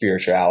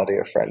spirituality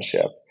of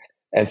friendship.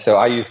 And so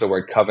I use the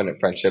word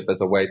covenant friendship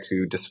as a way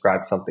to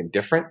describe something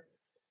different,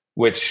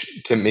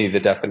 which to me, the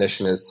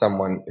definition is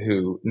someone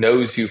who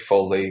knows you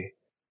fully,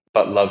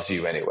 but loves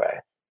you anyway.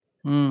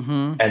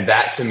 Mm-hmm. And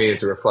that to me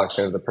is a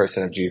reflection of the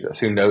person of Jesus,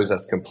 who knows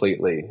us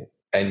completely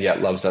and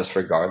yet loves us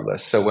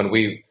regardless. So when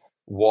we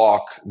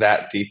walk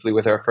that deeply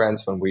with our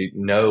friends, when we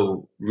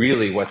know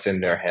really what's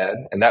in their head,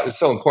 and that was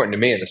so important to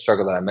me in the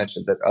struggle that I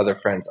mentioned, that other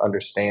friends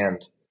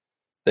understand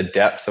the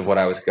depths of what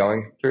I was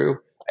going through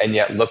and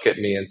yet look at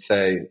me and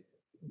say,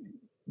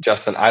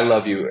 Justin, I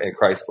love you and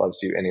Christ loves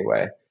you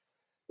anyway.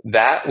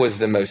 That was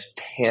the most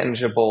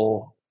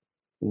tangible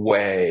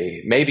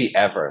way, maybe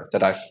ever,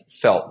 that I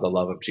felt the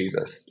love of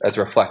Jesus as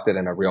reflected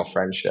in a real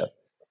friendship.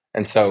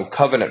 And so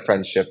covenant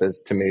friendship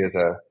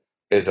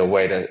is a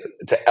way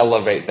to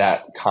elevate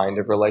that kind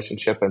of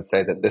relationship and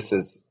say that this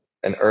is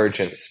an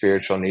urgent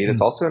spiritual need.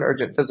 It's also an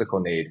urgent physical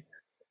need,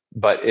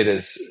 but it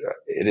is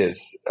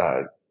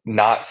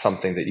not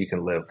something that you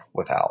can live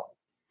without.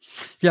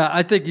 Yeah,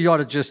 I think you ought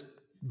to just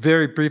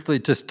very briefly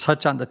just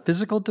touch on the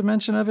physical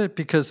dimension of it,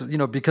 because of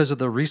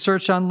the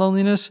research on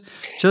loneliness.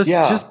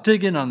 Just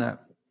dig in on that.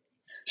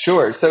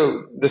 Sure.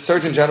 So the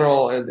Surgeon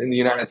General in the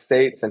United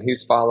States, and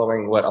he's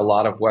following what a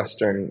lot of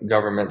Western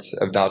governments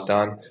have now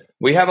done.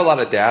 We have a lot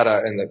of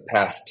data in the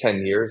past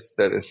 10 years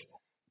that is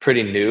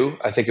pretty new.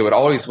 I think it would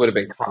have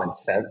been common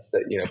sense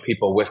that,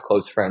 people with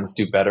close friends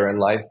do better in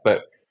life.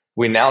 But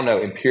we now know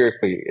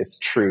empirically it's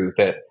true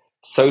that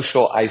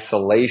social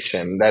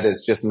isolation, that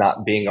is just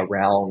not being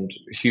around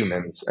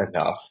humans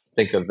enough,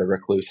 think of the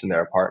recluse in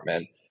their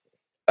apartment,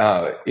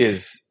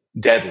 is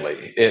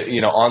deadly,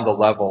 on the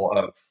level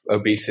of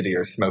obesity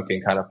or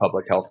smoking kind of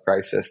public health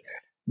crisis.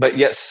 But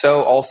yet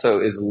so also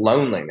is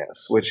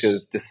loneliness, which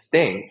is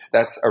distinct.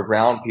 That's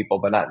around people,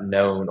 but not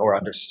known or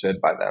understood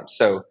by them.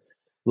 So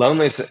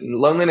loneliness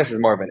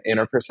is more of an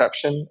inner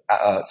perception.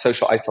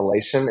 Social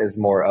isolation is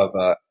more of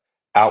a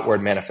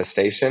outward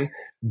manifestation,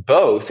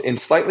 both in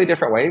slightly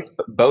different ways,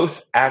 but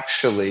both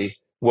actually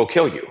will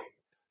kill you.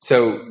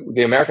 So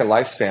the American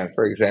lifespan,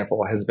 for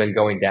example, has been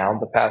going down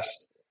the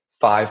past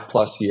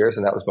 5+ years,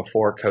 and that was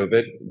before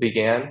COVID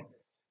began,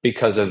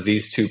 because of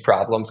these two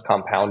problems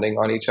compounding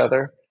on each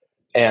other.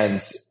 And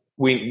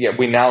we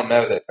now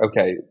know that,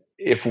 okay,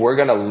 if we're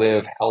going to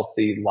live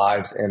healthy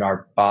lives in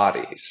our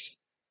bodies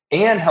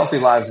and healthy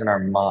lives in our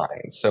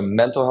minds, so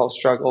mental health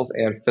struggles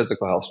and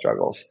physical health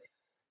struggles,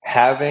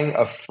 having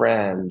a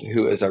friend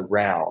who is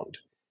around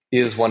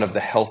is one of the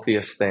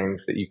healthiest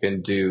things that you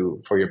can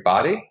do for your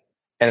body.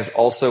 And it's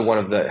also one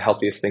of the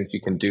healthiest things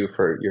you can do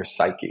for your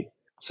psyche.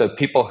 So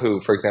people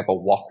who, for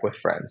example, walk with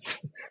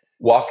friends,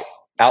 walk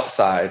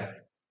outside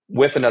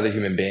with another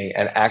human being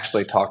and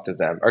actually talk to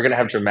them, are going to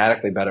have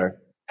dramatically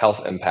better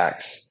health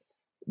impacts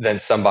than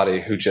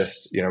somebody who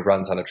just,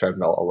 runs on a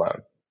treadmill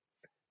alone.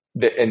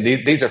 And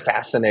these are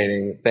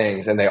fascinating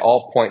things, and they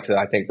all point to,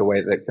 I think, the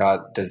way that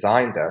God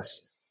designed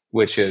us,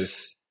 which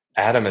is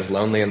Adam is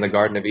lonely in the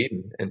Garden of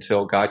Eden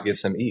until God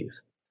gives him Eve.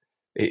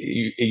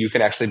 You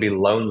can actually be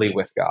lonely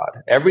with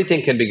God.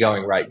 Everything can be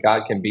going right.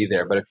 God can be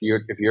there, but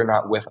if you're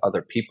not with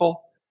other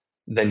people,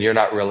 then you're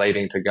not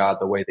relating to God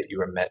the way that you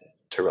were meant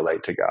to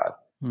relate to God.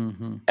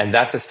 Mm-hmm. And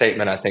that's a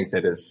statement I think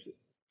that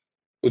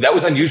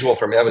was unusual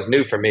for me. That was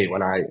new for me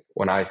when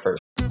I first.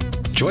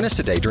 Join us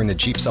today during the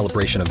Jeep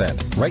Celebration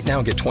event. Right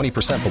now, get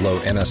 20% below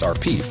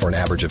MSRP for an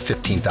average of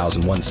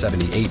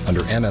 $15,178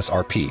 under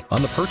MSRP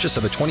on the purchase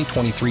of a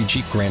 2023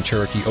 Jeep Grand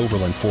Cherokee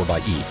Overland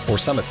 4xE or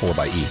Summit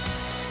 4xE.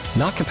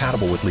 Not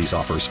compatible with lease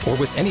offers or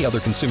with any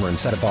other consumer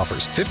incentive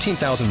offers.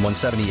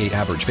 $15,178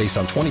 average based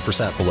on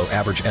 20% below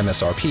average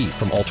MSRP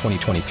from all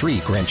 2023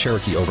 Grand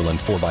Cherokee Overland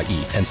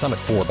 4xE and Summit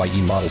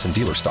 4xE models in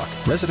dealer stock.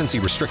 Residency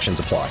restrictions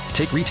apply.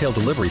 Take retail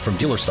delivery from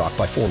dealer stock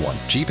by 4/1.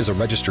 Jeep is a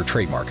registered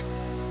trademark.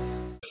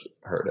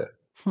 Heard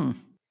it.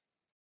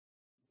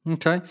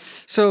 Okay.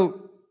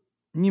 So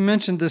you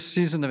mentioned this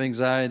season of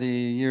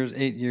anxiety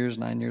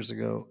 9 years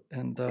ago.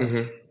 And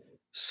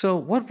so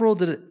what role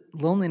did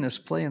loneliness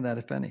play in that,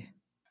 if any?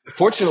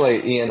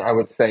 Fortunately, Ian, I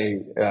would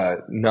say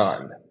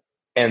none.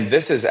 And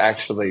this is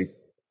actually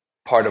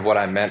part of what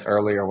I meant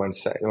earlier when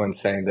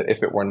saying that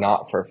if it were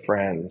not for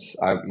friends,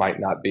 I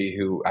might not be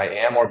who I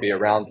am or be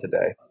around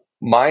today.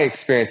 My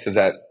experience of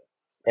that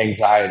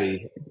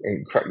anxiety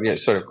and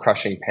sort of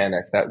crushing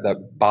panic,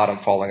 that bottom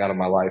falling out of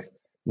my life,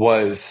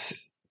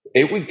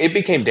 it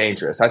became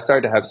dangerous. I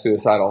started to have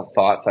suicidal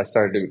thoughts. I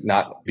started to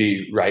not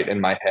be right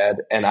in my head.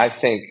 And I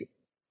think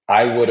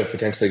I would have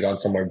potentially gone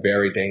somewhere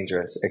very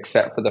dangerous,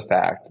 except for the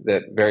fact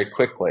that very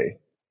quickly,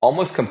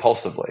 almost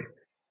compulsively,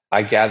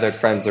 I gathered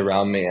friends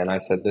around me and I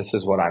said, this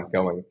is what I'm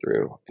going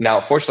through.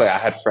 Now, fortunately, I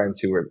had friends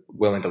who were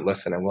willing to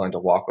listen and willing to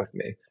walk with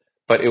me.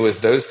 But it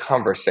was those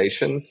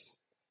conversations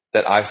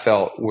that I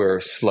felt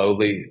were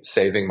slowly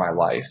saving my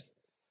life.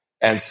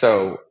 And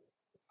so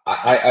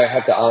I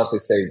have to honestly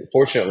say,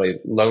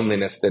 fortunately,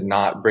 loneliness did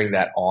not bring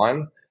that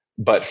on,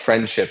 but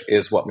friendship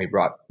is what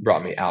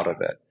brought me out of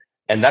it.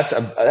 And that's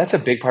a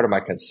big part of my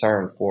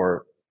concern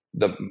for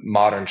the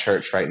modern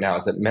church right now,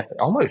 is that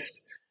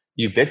almost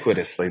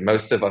ubiquitously,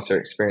 most of us are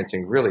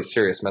experiencing really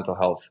serious mental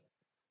health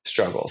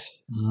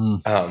struggles.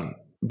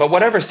 But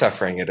whatever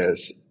suffering it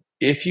is,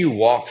 if you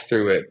walk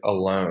through it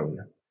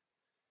alone,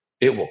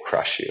 it will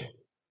crush you.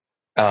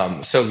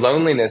 So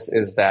loneliness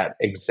is that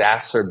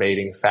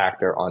exacerbating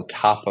factor on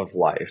top of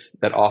life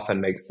that often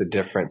makes the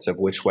difference of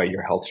which way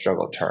your health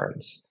struggle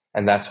turns.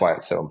 And that's why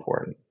it's so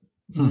important.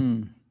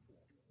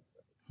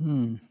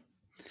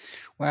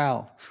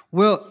 Wow.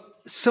 Well,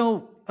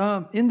 so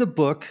in the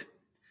book,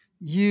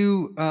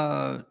 you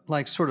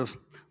sort of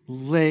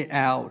lay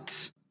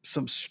out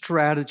some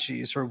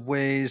strategies or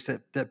ways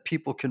that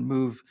people can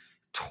move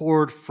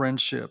toward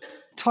friendship.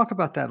 Talk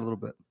about that a little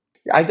bit.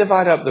 I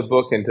divide up the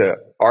book into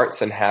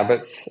arts and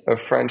habits of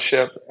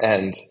friendship.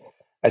 And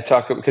I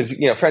talk because,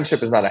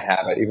 friendship is not a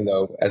habit, even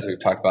though, as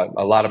we've talked about,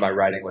 a lot of my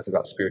writing was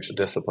about spiritual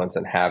disciplines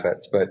and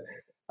habits. But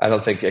I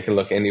don't think I can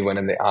look anyone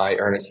in the eye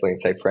earnestly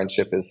and say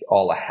friendship is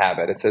all a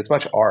habit. It's as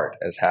much art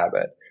as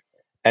habit.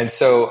 And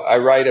so I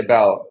write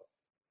about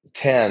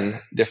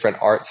 10 different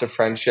arts of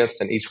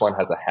friendships, and each one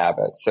has a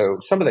habit. So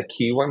some of the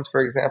key ones,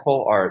 for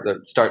example, are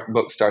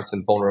book starts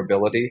in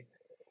vulnerability.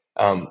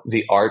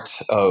 The art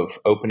of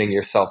opening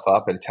yourself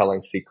up and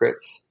telling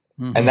secrets.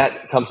 Mm-hmm. And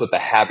that comes with the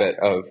habit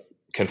of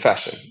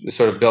confession,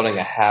 sort of building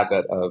a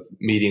habit of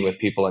meeting with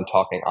people and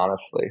talking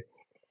honestly.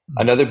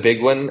 Mm-hmm. Another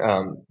big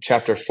one,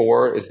 chapter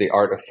 4, is the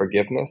art of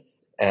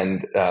forgiveness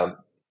and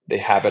the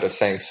habit of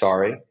saying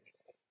sorry.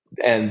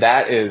 And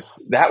that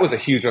was a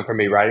huge one for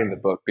me writing the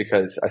book,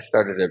 because I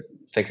started to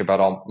think about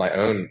all my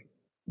own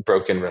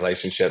broken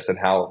relationships and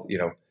how,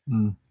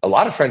 a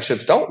lot of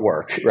friendships don't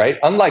work, right?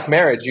 Unlike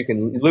marriage, you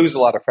can lose a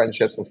lot of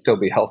friendships and still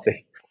be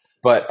healthy.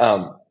 But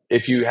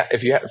if you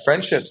have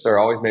friendships are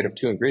always made of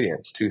two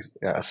ingredients,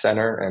 a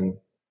center and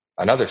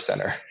another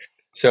center.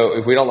 So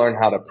if we don't learn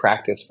how to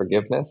practice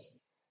forgiveness,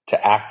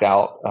 to act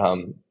out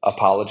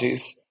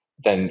apologies,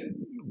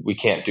 then we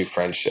can't do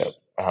friendship.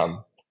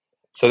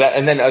 So that,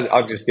 and then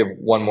I'll just give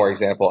one more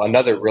example.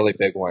 Another really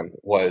big one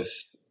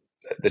was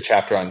the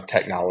chapter on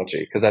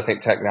technology, because I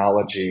think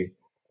technology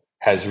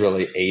has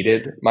really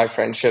aided my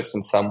friendships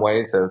in some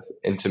ways, of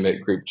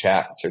intimate group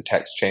chats or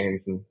text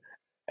chains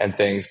and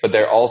things. But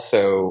they're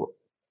also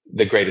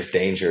the greatest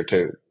danger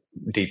to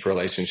deep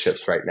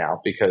relationships right now,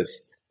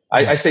 because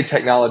I say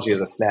technology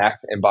is a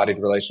snack, embodied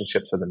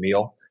relationships are the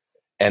meal.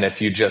 And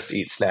if you just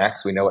eat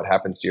snacks, we know what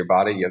happens to your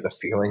body. You have the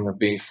feeling of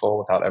being full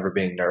without ever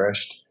being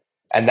nourished.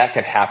 And that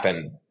can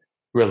happen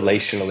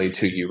relationally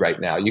to you right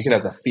now. You can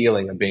have the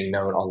feeling of being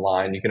known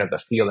online. You can have the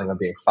feeling of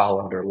being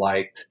followed or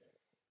liked.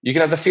 You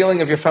can have the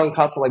feeling of your phone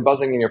constantly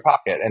buzzing in your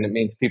pocket, and it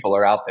means people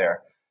are out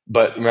there.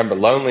 But remember,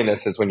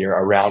 loneliness is when you're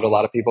around a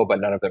lot of people, but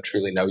none of them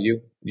truly know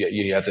you.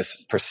 You have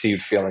this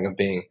perceived feeling of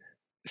being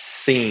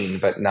seen,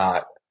 but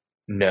not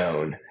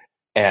known.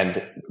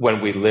 And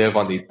when we live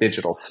on these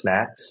digital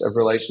snacks of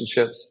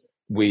relationships,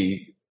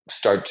 we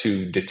start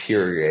to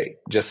deteriorate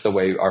just the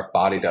way our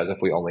body does if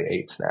we only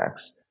ate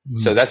snacks.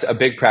 So that's a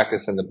big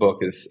practice in the book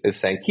is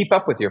saying, keep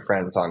up with your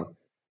friends on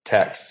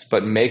texts,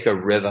 but make a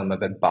rhythm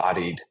of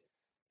embodied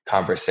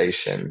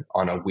conversation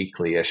on a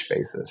weekly-ish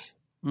basis.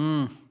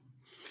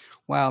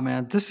 Wow,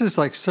 man. This is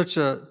like such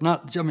a,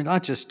 not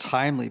just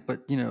timely,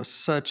 but,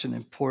 such an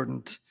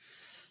important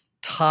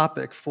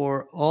topic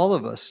for all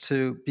of us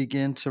to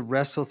begin to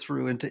wrestle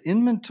through and to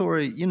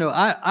inventory.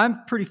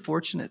 I'm pretty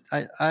fortunate.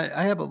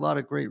 I have a lot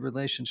of great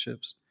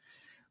relationships.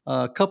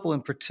 A couple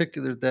in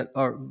particular that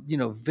are,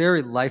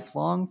 very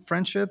lifelong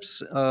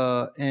friendships,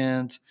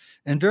 and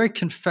very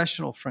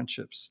confessional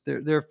friendships.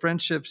 They're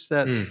friendships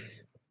that,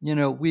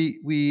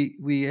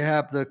 we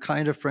have the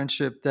kind of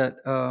friendship that,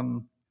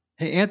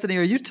 hey, Anthony,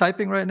 are you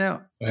typing right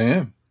now? I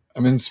am.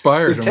 I'm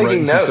inspired. I'm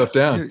writing some stuff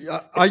down.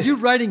 Are you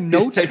writing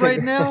notes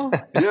right now?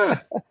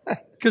 Yeah.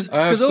 Because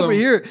over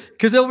here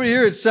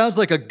it sounds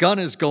like a gun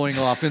is going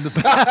off in the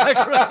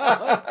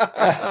background.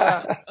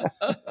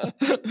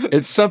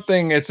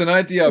 It's an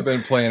idea I've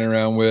been playing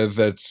around with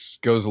that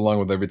goes along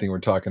with everything we're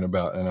talking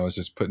about, and I was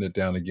just putting it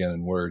down again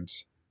in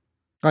words.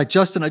 All right,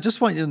 Justin, I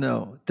just want you to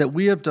know that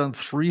we have done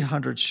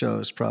 300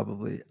 shows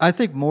probably. I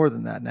think more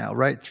than that now,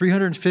 right?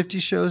 350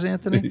 shows,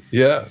 Anthony?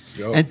 Yes.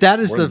 Oh, and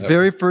that is the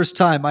very first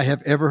time I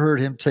have ever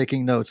heard him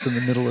taking notes in the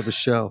middle of a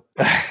show.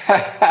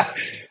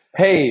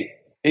 Hey,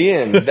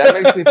 Ian, that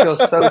makes me feel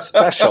so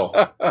special.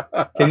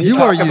 Can you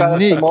talk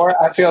about it some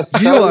more? I feel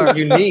so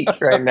unique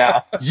right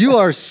now. You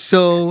are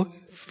so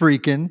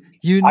freaking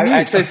unique. I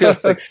actually feel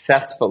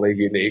successfully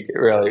unique, it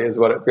really is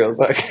what it feels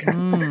like.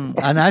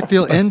 And I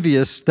feel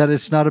envious that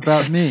it's not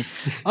about me.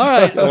 All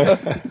right.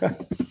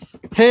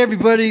 Hey,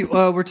 everybody.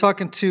 We're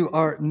talking to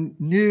our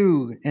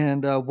new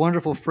and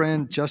wonderful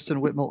friend,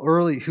 Justin Whitmel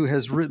Earley, who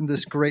has written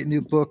this great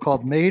new book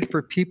called Made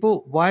for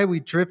People, Why We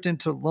Drift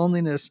into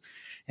Loneliness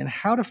and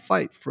How to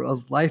Fight for a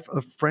Life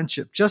of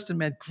Friendship. Justin,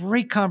 man,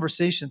 great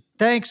conversation.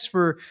 Thanks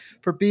for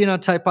being on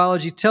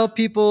Typology. Tell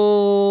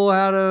people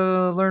how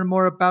to learn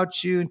more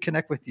about you and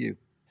connect with you.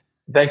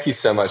 Thank you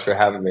so much for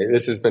having me.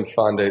 This has been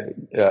fun to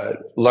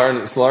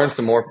learn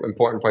some more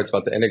important points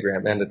about the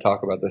Enneagram and to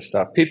talk about this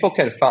stuff. People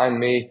can find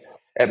me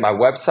at my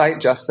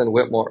website,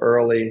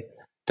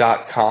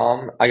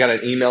 justinwhitmelearly.com. I got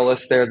an email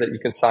list there that you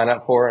can sign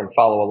up for and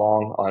follow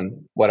along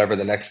on whatever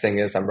the next thing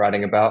is I'm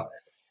writing about.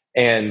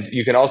 And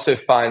you can also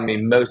find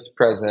me most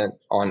present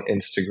on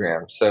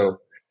Instagram. So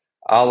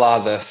a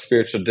la the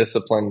spiritual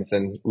disciplines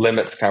and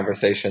limits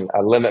conversation, I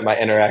limit my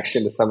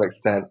interaction to some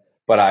extent,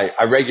 but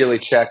I regularly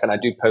check, and I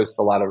do post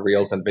a lot of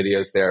reels and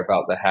videos there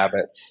about the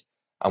habits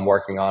I'm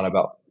working on,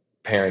 about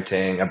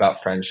parenting,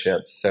 about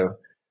friendships. So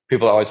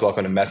people are always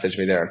welcome to message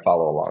me there and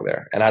follow along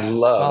there. And I'd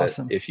love it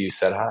if you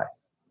said hi.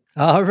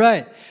 All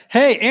right.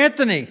 Hey,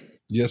 Anthony.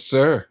 Yes,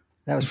 sir.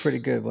 That was pretty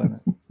good,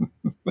 wasn't it?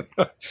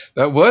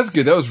 That was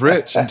good. That was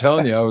rich. I'm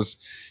telling you, I was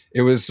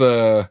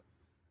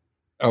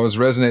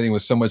resonating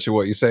with so much of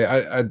what you say.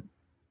 I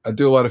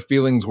do a lot of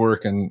feelings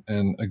work, and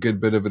a good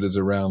bit of it is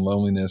around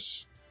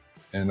loneliness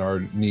and our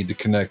need to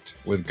connect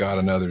with God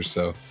and others.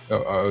 So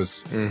I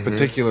was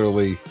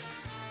particularly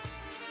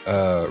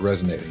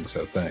resonating.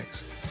 So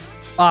thanks.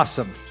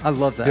 Awesome. I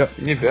love that. Yep.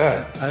 You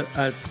bet.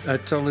 I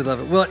totally love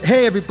it. Well,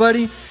 hey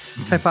everybody,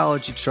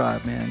 Typology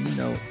Tribe, man. You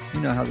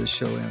know how this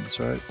show ends,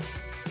 right?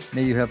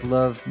 May you have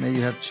love, may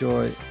you have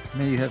joy,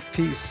 may you have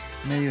peace,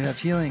 may you have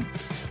healing,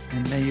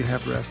 and may you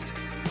have rest.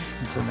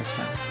 Until next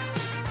time.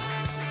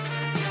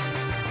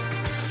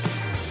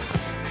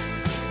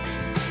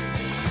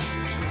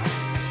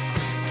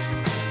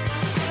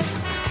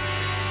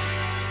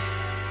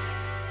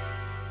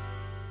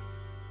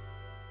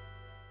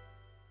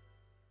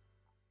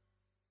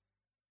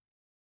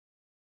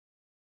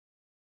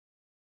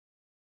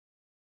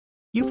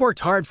 You've worked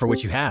hard for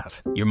what you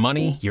have. Your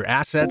money, your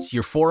assets,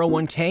 your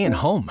 401k, and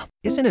home.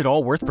 Isn't it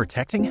all worth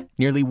protecting?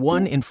 Nearly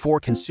 1 in 4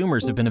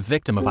 consumers have been a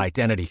victim of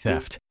identity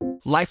theft.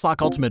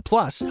 LifeLock Ultimate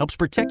Plus helps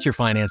protect your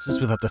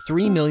finances with up to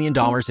 $3 million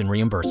in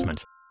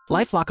reimbursement.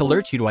 LifeLock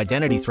alerts you to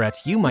identity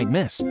threats you might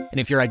miss. And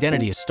if your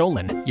identity is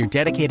stolen, your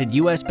dedicated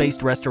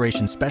U.S.-based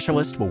restoration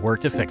specialist will work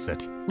to fix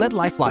it. Let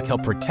LifeLock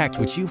help protect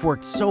what you've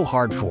worked so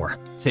hard for.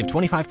 Save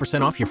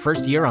 25% off your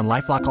first year on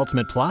LifeLock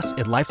Ultimate Plus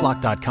at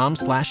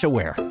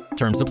LifeLock.com/aware.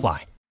 Terms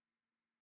apply.